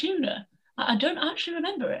seeing tuna. I don't actually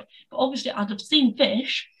remember it, but obviously I'd have seen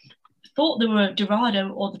fish, thought they were Dorado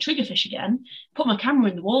or the triggerfish again, put my camera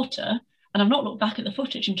in the water, And I've not looked back at the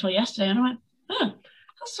footage until yesterday, and I went, oh,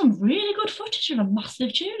 that's some really good footage of a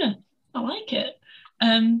massive tuna. I like it.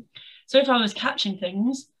 So if I was catching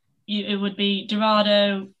things, it would be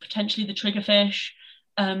Dorado, potentially the triggerfish,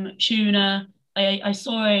 tuna. I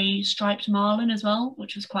saw a striped marlin as well,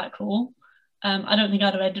 which was quite cool. I don't think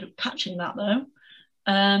I'd have ended up catching that though.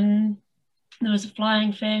 There was a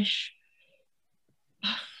flying fish.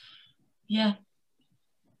 Yeah.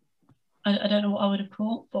 I don't know what I would have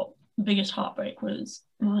caught, but the biggest heartbreak was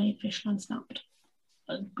my fish line snapped.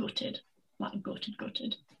 Gutted.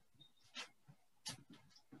 Gutted.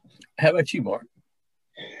 How about you, Mark?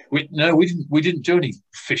 We didn't do any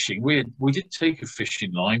fishing. We did take a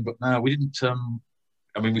fishing line, but no, we didn't.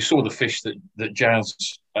 I mean, we saw the fish that Jazz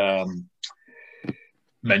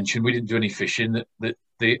mentioned. We didn't do any fishing.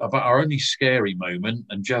 About our only scary moment,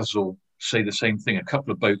 and Jazz will say the same thing. A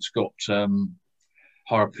couple of boats got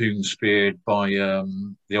harpoon speared by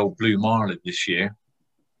the old blue marlin this year,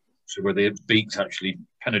 so where the beaks actually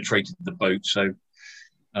penetrated the boat. So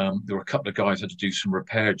there were a couple of guys had to do some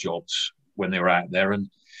repair jobs when they were out there, and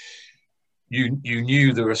you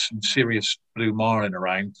knew there was some serious blue marlin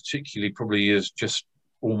around, particularly probably as just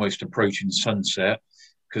almost approaching sunset,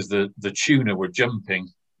 because the tuna were jumping,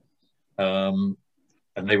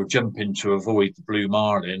 and they were jumping to avoid the blue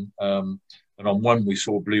marlin. And on one, we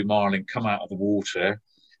saw blue marlin come out of the water,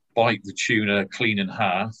 bite the tuna clean in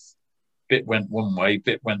half. Bit went one way,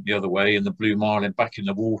 bit went the other way, and the blue marlin back in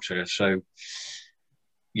the water. So,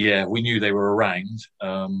 yeah, we knew they were around.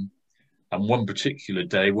 And one particular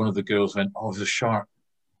day, one of the girls went, "Oh, there's a shark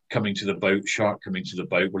coming to the boat,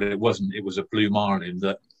 Well, it wasn't. It was a blue marlin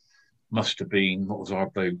that must have been, what was our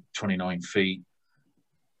boat, 29 feet,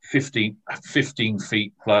 15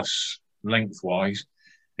 feet plus lengthwise,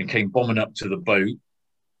 and came bombing up to the boat.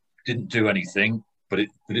 Didn't do anything, but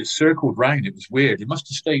it circled round. It was weird. It must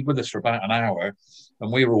have stayed with us for about an hour,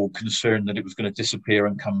 and we were all concerned that it was going to disappear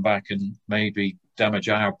and come back and maybe damage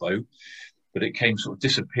our boat. But it came sort of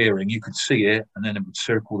disappearing. You could see it, and then it would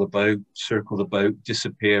circle the boat,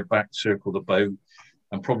 disappear back, circle the boat,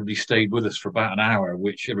 and probably stayed with us for about an hour,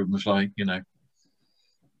 which everyone was like, a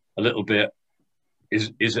little bit,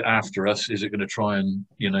 is it after us? Is it going to try and,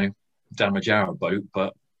 damage our boat?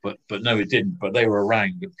 But no, it didn't. But they were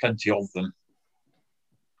around, with plenty of them.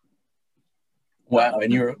 Wow,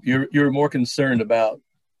 and you're more concerned about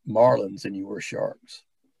marlins than you were sharks.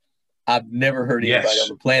 I've never heard anybody on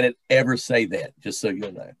the planet ever say that, just so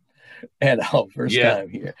you know. And first time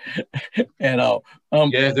here. And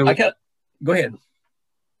go ahead.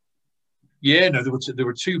 Yeah, no, there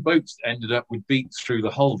were two boats that ended up with beaks through the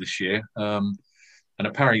hull this year. And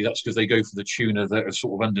apparently that's because they go for the tuna that are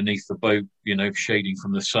sort of underneath the boat, shading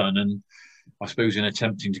from the sun. And I suppose in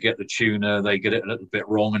attempting to get the tuna, they get it a little bit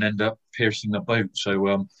wrong and end up piercing the boat.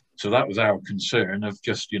 So that was our concern of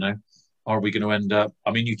just, are we going to end up?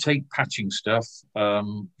 I mean, you take patching stuff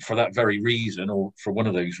for that very reason, or for one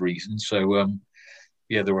of those reasons. So,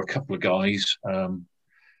 there were a couple of guys. I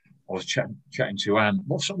was chatting to Anne.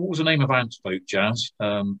 What was the name of Ant's boat, Jazz?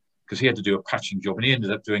 Because he had to do a patching job, and he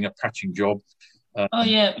ended up doing a patching job.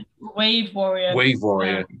 Wave Warrior. Wave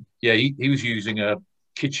Warrior. Yeah, he was using a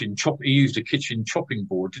kitchen chopping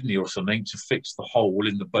board, didn't he, or something, to fix the hole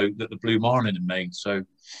in the boat that the blue marlin had made. So.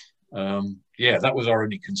 That was our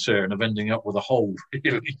only concern, of ending up with a hole,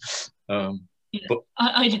 really. But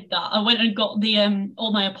I did that. I went and got the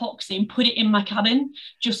all my epoxy and put it in my cabin,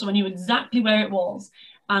 just so I knew exactly where it was.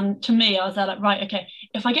 And to me, I was like, right, okay,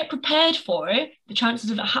 if I get prepared for it, the chances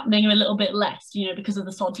of it happening are a little bit less, because of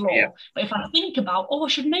the sod's law. Yeah. But if I think about, I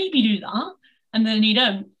should maybe do that, and then you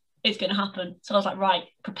don't, it's going to happen. So I was like, right,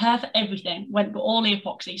 prepare for everything. Went with all the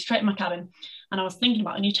epoxy straight in my cabin, and I was thinking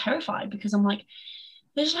about it, and you're terrified, because I'm like,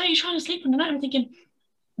 there's like, you're trying to sleep in the night. I'm thinking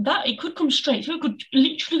that it could come straight through. It could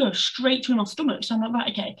literally go straight through my stomach. So I'm like,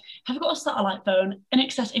 right, okay, have I got a satellite phone in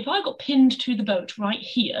excess? If I got pinned to the boat right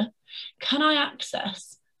here, can I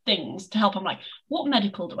access things to help? I'm like, what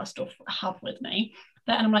medical do I have with me?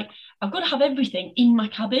 And I'm like, I've got to have everything in my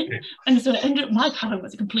cabin. Yeah. And so it ended up, my cabin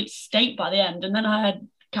was a complete state by the end. And then I had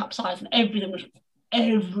capsized and everything was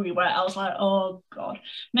everywhere. I was like, oh God,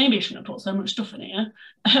 maybe I shouldn't have put so much stuff in here.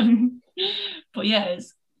 But yeah,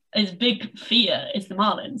 it's big fear is the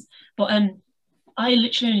marlins. But I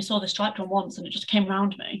literally only saw the striped one once, and it just came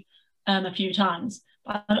around me a few times.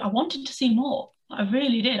 But I wanted to see more. I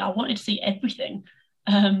really did. I wanted to see everything.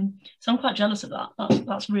 So I'm quite jealous of that.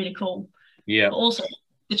 That's really cool. Yeah. But also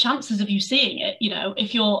the chances of you seeing it,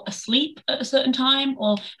 if you're asleep at a certain time,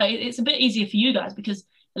 or it's a bit easier for you guys because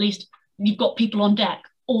at least you've got people on deck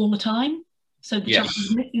all the time. So the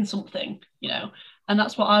chances of missing something, and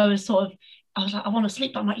that's what I was sort of I was like, I want to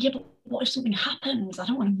sleep. But I'm like, yeah, but what if something happens? I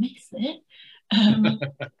don't want to miss it. So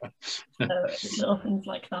it's little things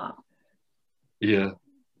like that. Yeah.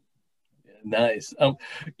 Nice. I'm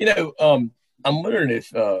wondering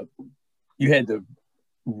if you had to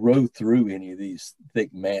row through any of these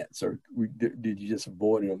thick mats, or did you just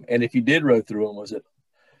avoid them? And if you did row through them,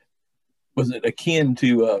 was it akin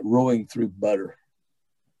to rowing through butter?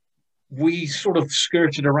 We sort of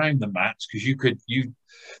skirted around the mats because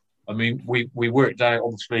we worked out,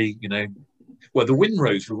 obviously, well, the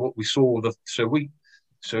windrows were what we saw. I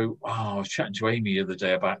was chatting to Amy the other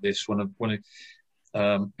day about this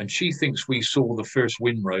and she thinks we saw the first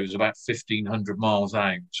windrows about 1,500 miles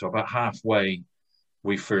out. So about halfway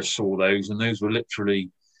we first saw those, and those were literally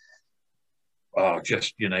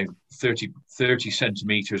just 30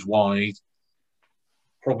 centimeters wide,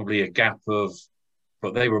 probably a gap of,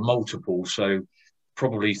 but they were multiple, so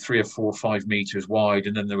probably 3 or 4 or 5 meters wide,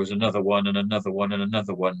 and then there was another one and another one and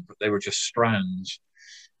another one, but they were just strands.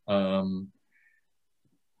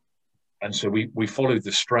 And so we followed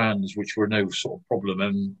the strands, which were no sort of problem.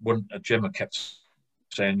 And Gemma kept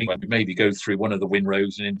saying, maybe go through one of the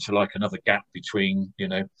windrows and into like another gap between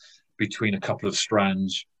a couple of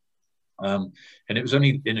strands. And it was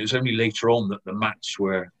only later on that the mats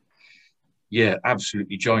were,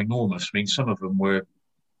 absolutely ginormous. I mean, some of them were,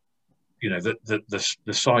 the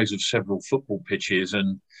size of several football pitches,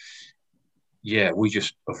 and we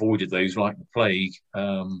just avoided those like the plague.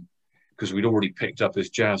 Because we'd already picked up,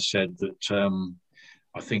 as Jazz said, that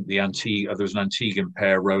I think there was an Antiguan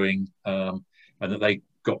pair rowing, and that they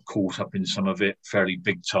got caught up in some of it fairly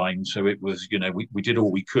big time. So it was, we did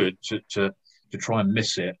all we could to try and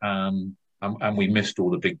miss it, and we missed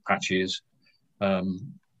all the big patches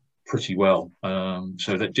pretty well.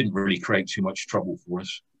 So that didn't really create too much trouble for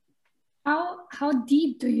us. How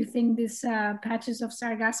deep do you think these patches of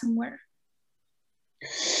sargassum were?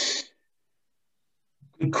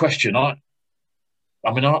 Good question. I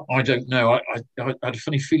don't know. I had a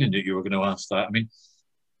funny feeling that you were going to ask that. I mean,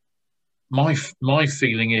 my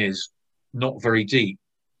feeling is not very deep.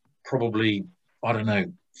 Probably, I don't know,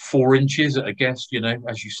 4 inches, I guess,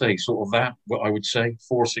 as you say, sort of that, what I would say,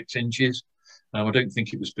 4 or 6 inches. I don't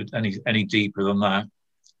think it was any deeper than that.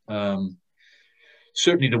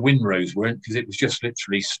 Certainly the windrows weren't, because it was just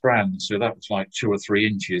literally strands. So that was like 2 or 3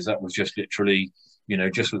 inches. That was just literally,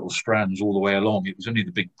 just little strands all the way along. It was only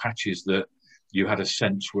the big patches that you had a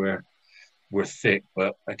sense were thick.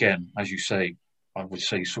 But again, as you say, I would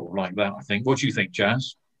say sort of like that, I think. What do you think,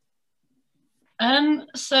 Jazz?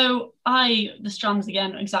 So the strands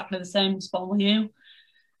again, exactly the same, spot with you.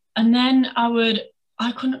 And then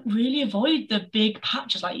I couldn't really avoid the big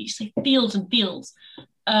patches, like you say, fields and fields.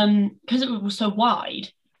 Because it was so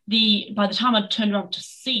wide, by the time I'd turned around to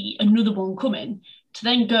see another one coming, to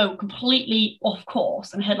then go completely off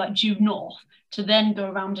course and head like due north, to then go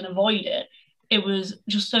around and avoid it, it was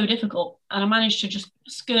just so difficult. And I managed to just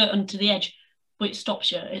skirt onto the edge, but it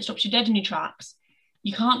stops you. It stops you dead in your tracks.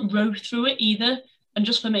 You can't row through it either. And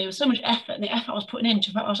just for me, it was so much effort, and the effort I was putting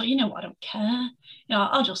into it, I was like, what, I don't care.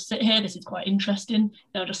 I'll just sit here. This is quite interesting.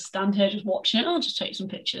 Just stand here, just watching it. I'll just take some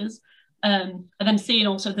pictures. And then seeing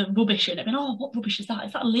also the rubbish in it, and what rubbish is that?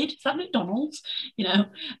 Is that a lid? Is that McDonald's?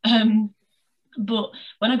 But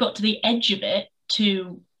when I got to the edge of it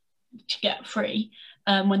to get free,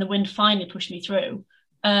 when the wind finally pushed me through,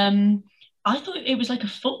 I thought it was like a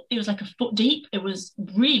foot. It was like a foot deep. It was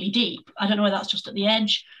really deep. I don't know whether that's just at the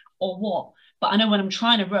edge or what. But I know when I'm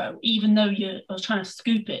trying to row, even though I was trying to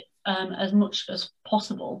scoop it as much as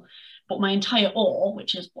possible, but my entire oar,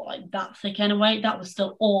 which is like that thick anyway, that was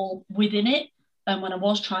still all within it when I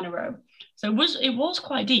was trying to row. So it was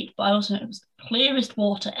quite deep, but I also know it was the clearest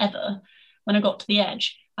water ever when I got to the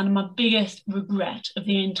edge. And my biggest regret of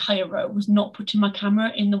the entire row was not putting my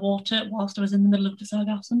camera in the water whilst I was in the middle of the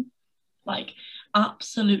sargassum. Like,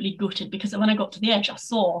 absolutely gutted, because when I got to the edge, I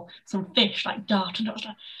saw some fish like dart, and I was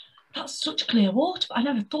like, that's such clear water, but I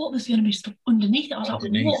never thought there's going to be stuff underneath it. I was like,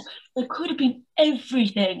 what? There could have been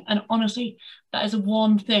everything. And honestly, that is the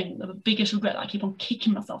one thing, the biggest regret that I keep on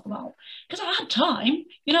kicking myself about. Because I had time,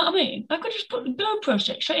 you know what I mean? I could just put the GoPro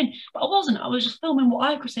stick straight in, but I wasn't. I was just filming what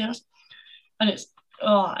I could see. And it's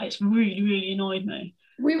really, really annoyed me.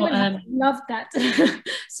 We would have loved that.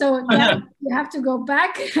 So now you have to go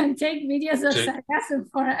back and take videos of sargassum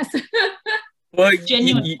for us. Well,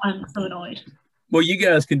 genuinely, I'm so annoyed. Well, you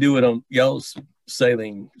guys can do it on y'all's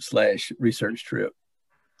sailing/research trip.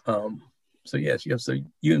 So yes, so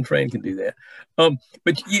you and Fran can do that. But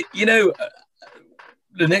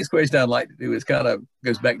the next question I'd like to do is kind of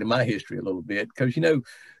goes back to my history a little bit, because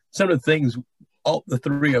some of the things all the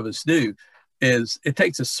three of us do is it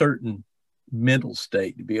takes a certain mental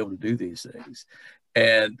state to be able to do these things.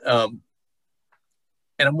 And I'm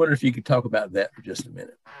wondering if you could talk about that for just a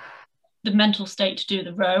minute. The mental state to do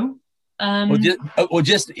the row. Not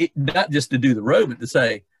just to do the row, but to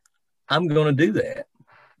say, I'm going to do that.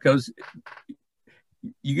 Because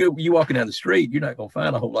you walking down the street, you're not going to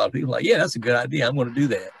find a whole lot of people like, yeah, that's a good idea. I'm going to do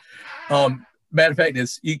that. Matter of fact,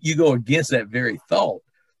 you go against that very thought.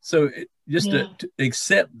 So to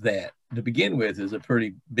accept that to begin with is a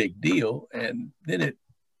pretty big deal. And then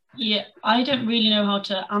I don't really know how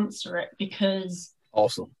to answer it, because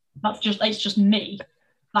awesome. It's just me.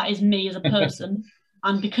 That is me as a person.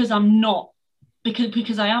 And because I'm not,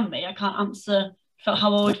 because I am me, I can't answer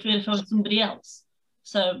how I would feel if I was somebody else.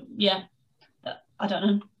 So yeah, I don't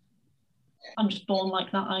know. I'm just born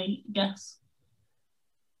like that, I guess.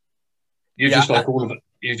 You're just like all of it.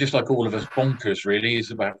 You're just like all of us bonkers, really.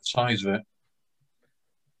 It's about the size of it.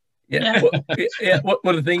 Yeah.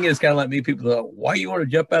 Well, the thing is, kind of like me, people go, why you want to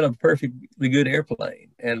jump out of a perfectly good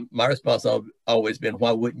airplane? And my response has always been,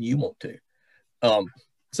 why wouldn't you want to?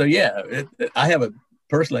 So yeah, I have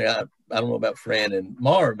personally, I don't know about Fran and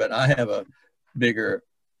Mar, but I have a bigger,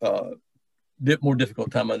 bit more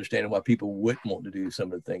difficult time understanding why people wouldn't want to do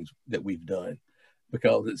some of the things that we've done,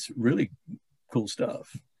 because it's really cool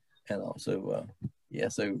stuff. And also,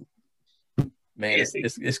 so man,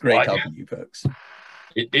 it's great talking to you folks.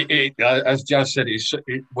 As Jazz said, it's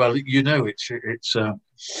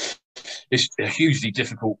a hugely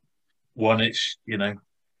difficult one. It's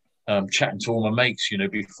chatting to all my mates,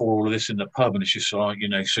 before all of this in the pub, and it's just like,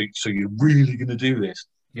 so you're really going to do this?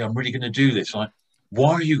 Yeah, I'm really going to do this. Like,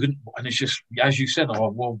 why are you going? And it's just, as you said,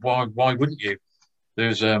 well, why wouldn't you?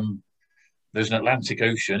 There's an Atlantic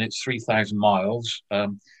Ocean. It's 3,000 miles.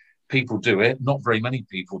 People do it. Not very many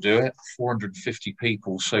people do it. 450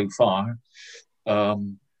 people so far.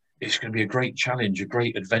 It's going to be a great challenge, a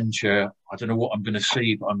great adventure. I don't know what I'm going to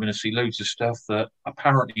see, but I'm going to see loads of stuff that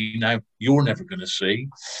apparently now you're never going to see.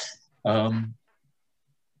 And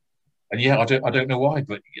yeah, I don't know why,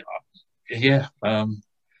 but yeah.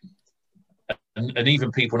 And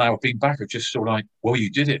even people now have been back are just sort of like, well, you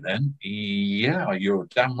did it then. Yeah, you're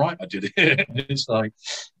damn right I did it. And it's like,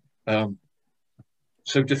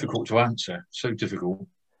 so difficult to answer, so difficult.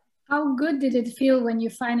 How good did it feel when you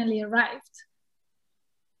finally arrived?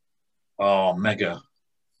 Oh, mega.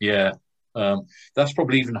 Yeah. That's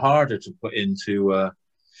probably even harder to put into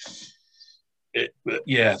it. But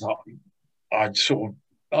yeah, I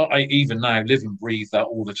even now live and breathe that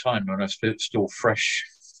all the time, and it's still fresh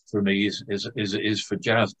for me as it is for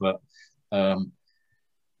Jazz. But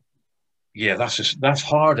yeah, that's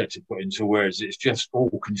harder to put into words. It's just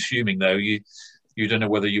all consuming though. You don't know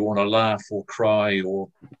whether you want to laugh or cry or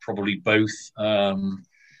probably both.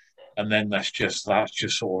 And then that's just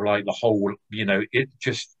sort of like the whole,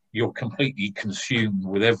 you're completely consumed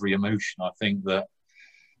with every emotion, I think, that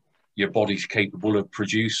your body's capable of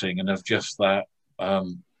producing, and of just that,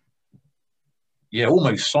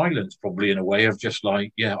 almost silence probably, in a way, of just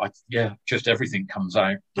like, just everything comes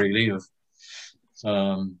out really. Of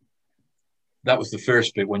that was the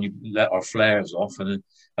first bit when you let our flares off, and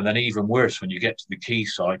then even worse when you get to the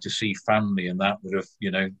quayside to see family and that have,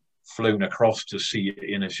 flown across to see it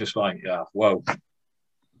in. It's just like, whoa,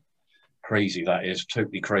 crazy. That is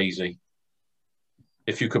totally crazy.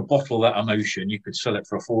 If you could bottle that emotion, you could sell it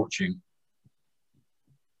for a fortune.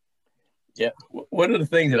 Yeah, one of the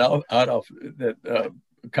things that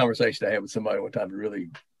conversation I had with somebody one time that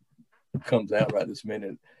really comes out right this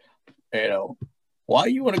minute, why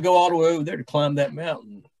you want to go all the way over there to climb that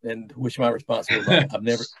mountain? And which my response was,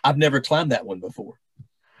 I've never climbed that one before,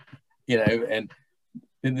 and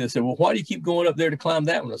then they said, well, why do you keep going up there to climb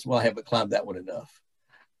that one? I said, well, I haven't climbed that one enough.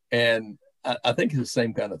 And I think it's the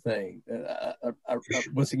same kind of thing.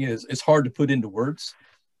 Once again, it's hard to put into words,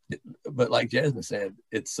 but like Jasmine said,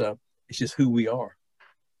 it's just who we are.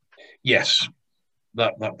 Yes,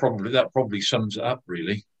 that probably sums it up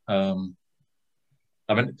really. I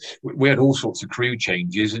mean, we had all sorts of crew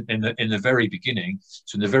changes in the very beginning.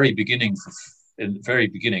 So in the very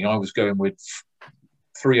beginning, I was going with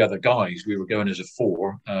 3 other guys. We were going as a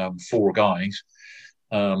 4 guys.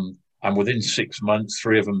 And within 6 months,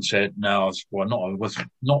 3 of them said, no,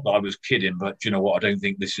 not that I was kidding, but you know what? I don't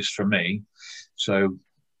think this is for me. So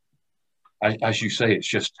as you say, it's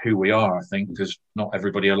just who we are, I think, because not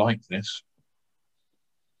everybody are like this.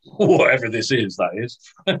 Whatever this is, that is.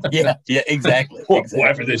 Yeah, exactly.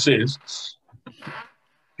 Whatever this is.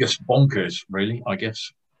 Just bonkers, really, I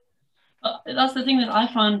guess. That's the thing that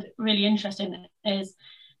I found really interesting, is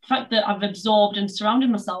the fact that I've absorbed and surrounded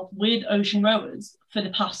myself with ocean rowers for the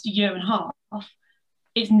past year and a half.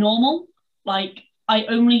 It's normal. Like, I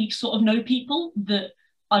only sort of know people that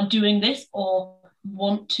are doing this or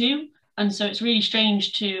want to. And so it's really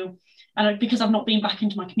strange to, and because I've not been back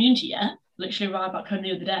into my community yet, literally arrived back home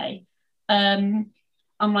the other day, I'm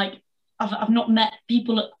like, I've not met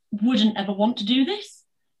people that wouldn't ever want to do this,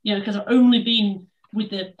 you know, because I've only been with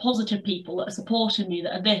the positive people that are supporting me,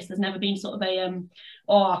 that are this. There's never been sort of a,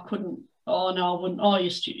 oh, I couldn't, oh, no, I wouldn't, oh, you're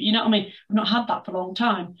stupid. You know what I mean? I've not had that for a long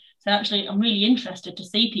time. So actually, I'm really interested to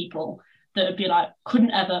see people that would be like,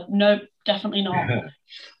 couldn't ever, no, definitely not.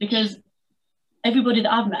 Because everybody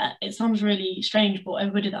that I've met, it sounds really strange, but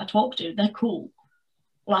everybody that I talk to, they're cool.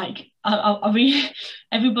 Like, I really,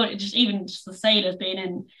 everybody, even just the sailors being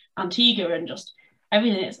in Antigua and just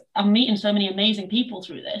everything, I'm meeting so many amazing people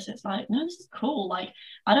through this. It's like, no, this is cool. Like,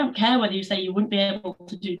 I don't care whether you say you wouldn't be able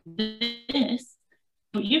to do this,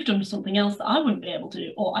 but you've done something else that I wouldn't be able to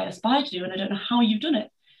do, or I aspire to do, and I don't know how you've done it.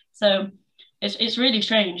 So it's really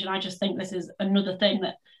strange. And I just think this is another thing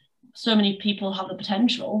that so many people have the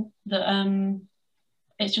potential that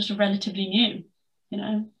it's just relatively new, you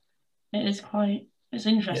know. It is quite, it's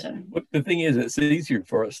interesting. Yeah. The thing is, it's easier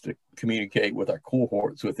for us to communicate with our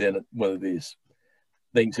cohorts within one of these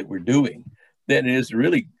things that we're doing than it is to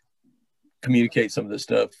really communicate some of this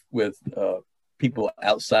stuff with people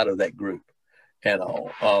outside of that group. And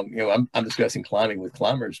you know, I'm discussing climbing with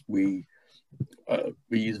climbers. We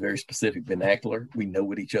use very specific vernacular. We know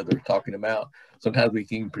what each other are talking about. Sometimes we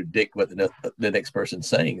can predict what the next person's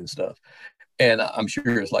saying and stuff. And I'm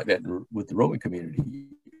sure it's like that with the rowing community.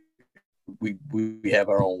 We have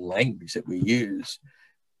our own language that we use,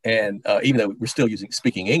 and even though we're still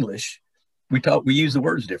speaking English, we use the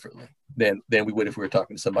words differently than we would if we were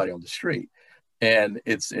talking to somebody on the street. And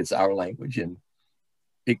it's our language, and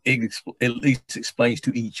it at least explains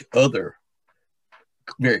to each other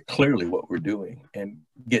very clearly what we're doing. And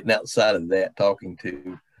getting outside of that, talking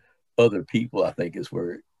to other people, I think is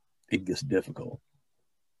where it gets difficult.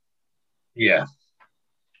 Yeah.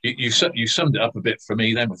 You summed it up a bit for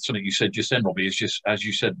me then with something you said just then, Robbie. It's just, as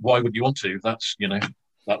you said, why would you want to? That's, you know,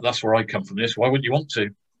 that's where I come from this. Why wouldn't you want to?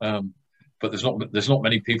 But there's not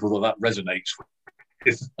many people that resonates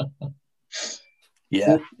with.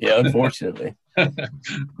 Yeah, unfortunately.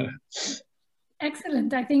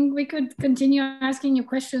 Excellent. I think we could continue asking you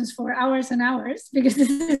questions for hours and hours, because this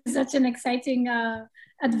is such an exciting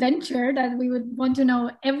adventure that we would want to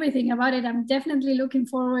know everything about it. I'm definitely looking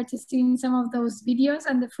forward to seeing some of those videos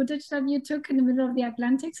and the footage that you took in the middle of the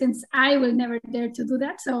Atlantic, since I will never dare to do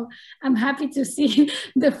that. So I'm happy to see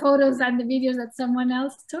the photos and the videos that someone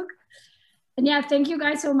else took. And yeah, thank you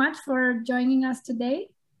guys so much for joining us today.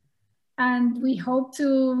 And we hope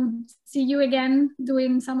to see you again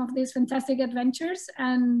doing some of these fantastic adventures.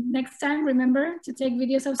 And next time, remember to take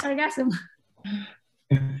videos of sargassum.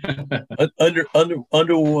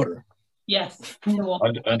 Underwater. Yes,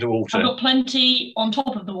 underwater. Underwater. I've got plenty on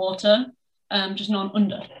top of the water, just not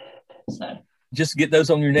under. So just get those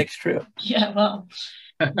on your next trip. Yeah, well,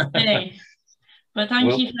 hey. But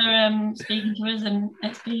thank you for speaking to us, and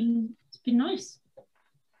it's been nice.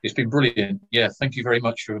 It's been brilliant. Yeah, thank you very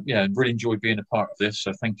much for, really enjoyed being a part of this.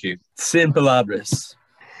 So thank you. Sin palabras.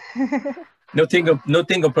 No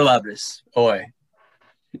tengo palabras. Hoy.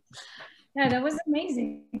 Yeah, that was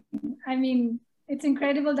amazing. I mean, it's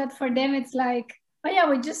incredible that for them it's like, oh yeah,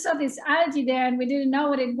 we just saw this algae there and we didn't know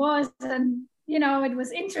what it was, and you know, it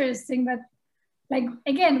was interesting, but like,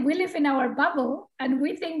 again, we live in our bubble and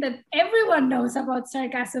we think that everyone knows about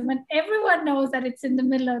sargassum and everyone knows that it's in the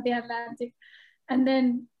middle of the Atlantic. And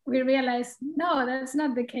then we realize, no, that's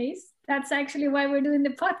not the case. That's actually why we're doing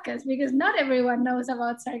the podcast, because not everyone knows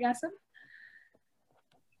about sargassum.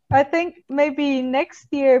 I think maybe next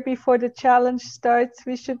year, before the challenge starts,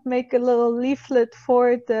 we should make a little leaflet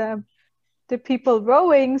for the people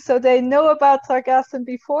rowing, so they know about sargassum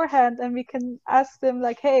beforehand, and we can ask them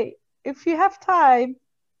like, hey, if you have time,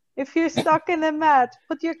 if you're stuck in a mat,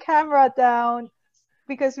 put your camera down,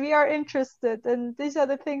 because we are interested, and these are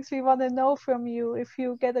the things we want to know from you if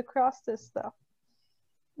you get across this stuff.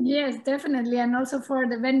 Yes, definitely. And also for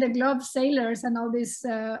the Vendée Globe sailors and all these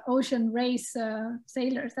ocean race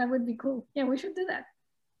sailors, that would be cool. Yeah, we should do that.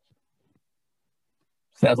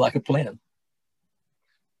 Sounds like a plan.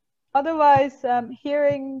 Otherwise,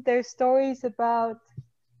 hearing their stories about,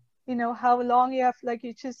 you know, how long you have, like,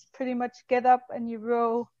 you just pretty much get up and you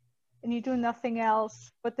row and you do nothing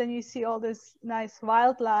else, but then you see all this nice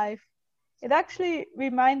wildlife. It actually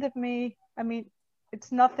reminded me, I mean,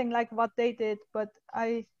 it's nothing like what they did, but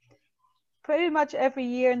I pretty much every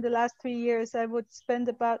year in the last 3 years, I would spend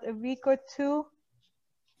about a week or two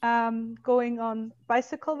going on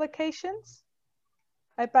bicycle vacations.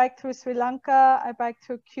 I biked through Sri Lanka, I biked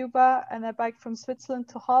through Cuba, and I biked from Switzerland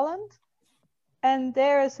to Holland. And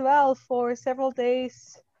there as well for several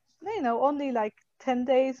days, only like 10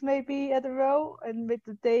 days maybe at a row, and with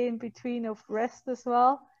the day in between of rest as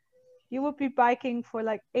well. You would be biking for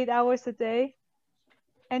like 8 hours a day.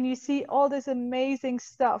 And you see all this amazing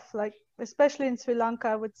stuff, like especially in Sri Lanka,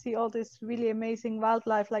 I would see all this really amazing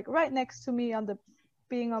wildlife, like right next to me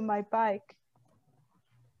being on my bike.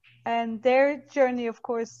 And their journey, of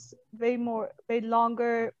course, way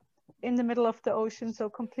longer in the middle of the ocean, so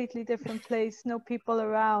completely different place, no people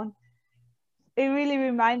around. It really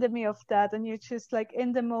reminded me of that. And you're just like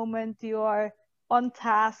in the moment, you are on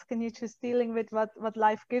task and you're just dealing with what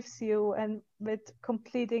life gives you and with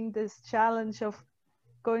completing this challenge of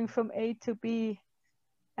going from A to B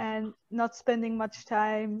and not spending much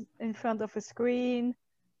time in front of a screen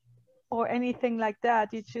or anything like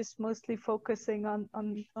that. You're just mostly focusing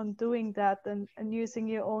on doing that and using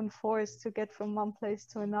your own force to get from one place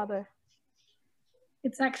to another.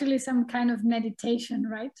 It's actually some kind of meditation,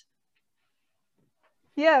 right?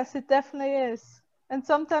 Yes, it definitely is. And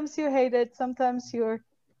sometimes you hate it. Sometimes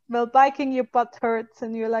biking, your butt hurts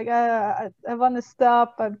and you're like, I want to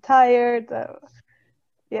stop. I'm tired.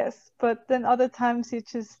 Yes. But then other times you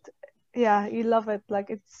just, you love it. Like,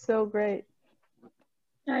 it's so great.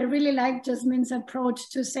 I really like Jasmine's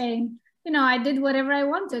approach to saying, I did whatever I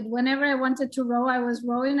wanted. Whenever I wanted to row, I was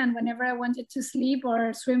rowing. And whenever I wanted to sleep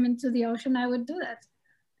or swim into the ocean, I would do that.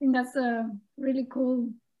 I think that's a really cool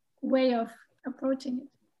way of approaching it.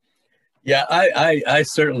 Yeah, I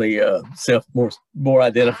certainly self more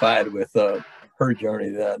identified with her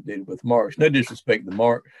journey than I did with Mark's. No disrespect to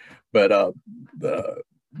Mark, but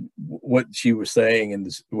what she was saying and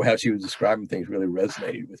how she was describing things really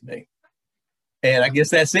resonated with me. And I guess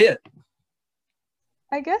that's it.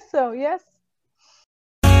 I guess so, yes.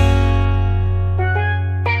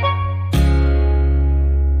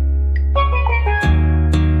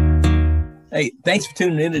 Hey, thanks for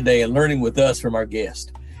tuning in today and learning with us from our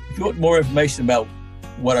guest. If you want more information about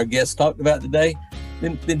what our guests talked about today,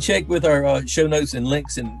 then check with our show notes and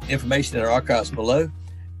links and information in our archives below.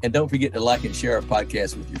 And don't forget to like and share our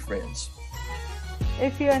podcast with your friends.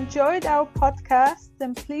 If you enjoyed our podcast,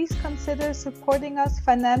 then please consider supporting us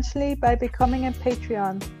financially by becoming a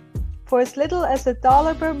Patreon. For as little as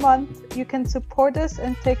 $1 per month, you can support us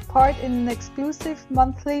and take part in an exclusive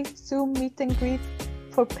monthly Zoom meet and greet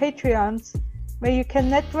for Patreons, where you can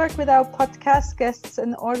network with our podcast guests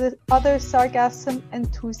and other Sargassum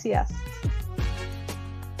enthusiasts.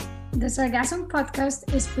 The Sargassum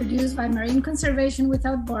podcast is produced by Marine Conservation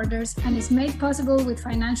Without Borders and is made possible with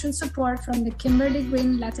financial support from the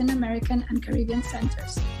Kimberly-Green Latin American and Caribbean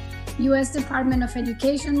Centers, U.S. Department of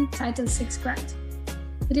Education Title VI grant.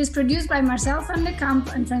 It is produced by Marcel van de Kamp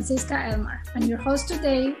and Francisca Elmer, and your hosts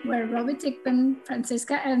today were Robbie Tickman,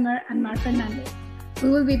 Francisca Elmer, and Mark Fernandez. We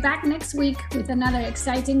will be back next week with another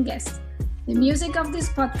exciting guest. The music of this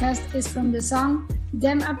podcast is from the song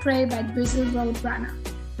Dem Après by Drizzle Road Rana,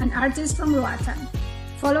 an artist from Roatan.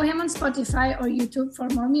 Follow him on Spotify or YouTube for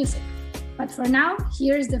more music. But for now,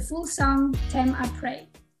 here's the full song Dem Après.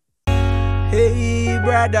 Hey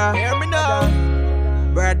brother, hear me now.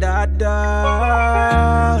 Brother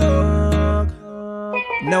dog,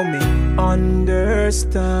 now me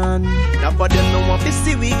understand. Now for them no want to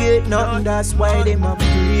see we get nothing, that's why them a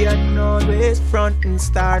pray and always front and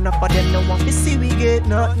star. Now for them no want to see we get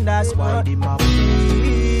nothing, that's why them a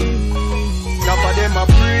pray. Now for them a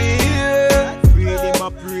pray, them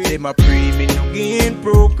a pray, them a pray. Me no gain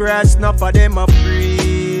progress. Now for them a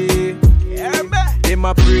pray, them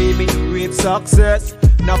a pray. Me no reap success.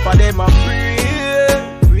 Now for them a pray.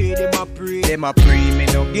 Them a pray, me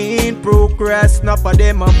no gain progress. Now for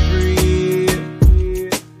them a pray.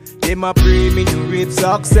 Them a pray, me no reap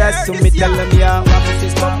success. So me tell them, yeah,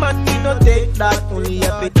 promises come and me no take that. Only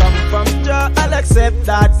if it come from Jah, I'll accept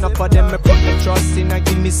that. Now for them, me put me trust in and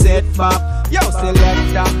give me setback. Yo,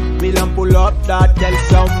 select that, we'll and pull up that. Tell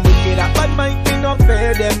some wicked that bad mind, me no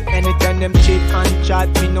fear them. Anytime them cheat and chat,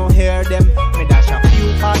 me no hear them. Me dash a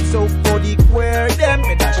few hearts so for the queer them.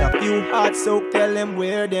 Me dash a few hearts so tell them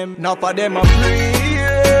where them. Now for them a pray,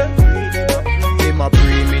 them a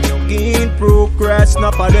pray, me no gain progress.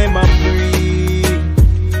 Now for them a pray,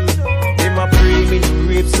 them a pray, me no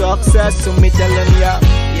reap success. So me tell them, yeah,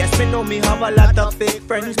 yes me know me have a lot of fake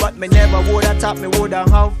friends, but me never woulda thought me woulda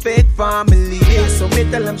have fake family. So me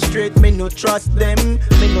tell them straight, me no trust them.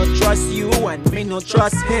 Me no trust you and me no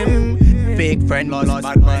trust him. Fake friend lost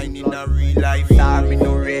bad mind in a real life. Star me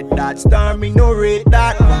no rate that, star me no rate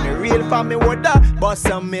that. Me real for me woulda bust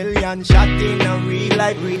a million shot in a real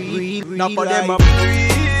life. Now for them a pray,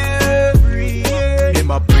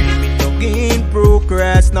 them a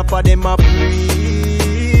enough of them a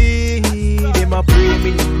pray. Them a pray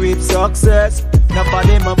me no reap success. Enough of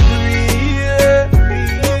them a pray.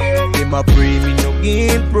 Them a pray me no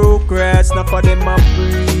gain progress. Enough of them a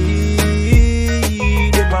pray.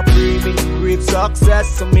 Them a pray me no reap success.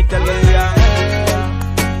 So me tell you, yeah.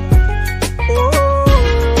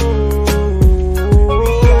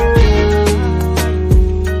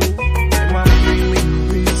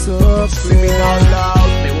 Screaming out loud,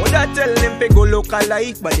 me woulda tell them to go look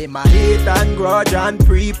alike, but them a hate and grudge and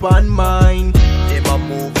creep on mine. Them a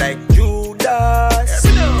move like Judas,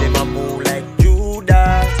 them a move like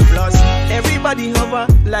Judas. Plus, everybody have a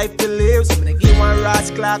life to live, so when I give one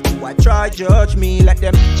rascal who a try judge me, like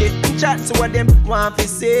them chit chat to what them want to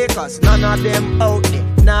say, cause none of them out there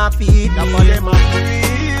nah feed me. For them a pray,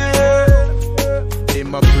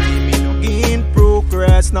 them a pray me no gain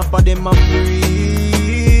progress, not for them a pray.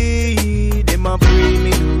 Them a pray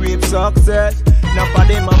me to reap success.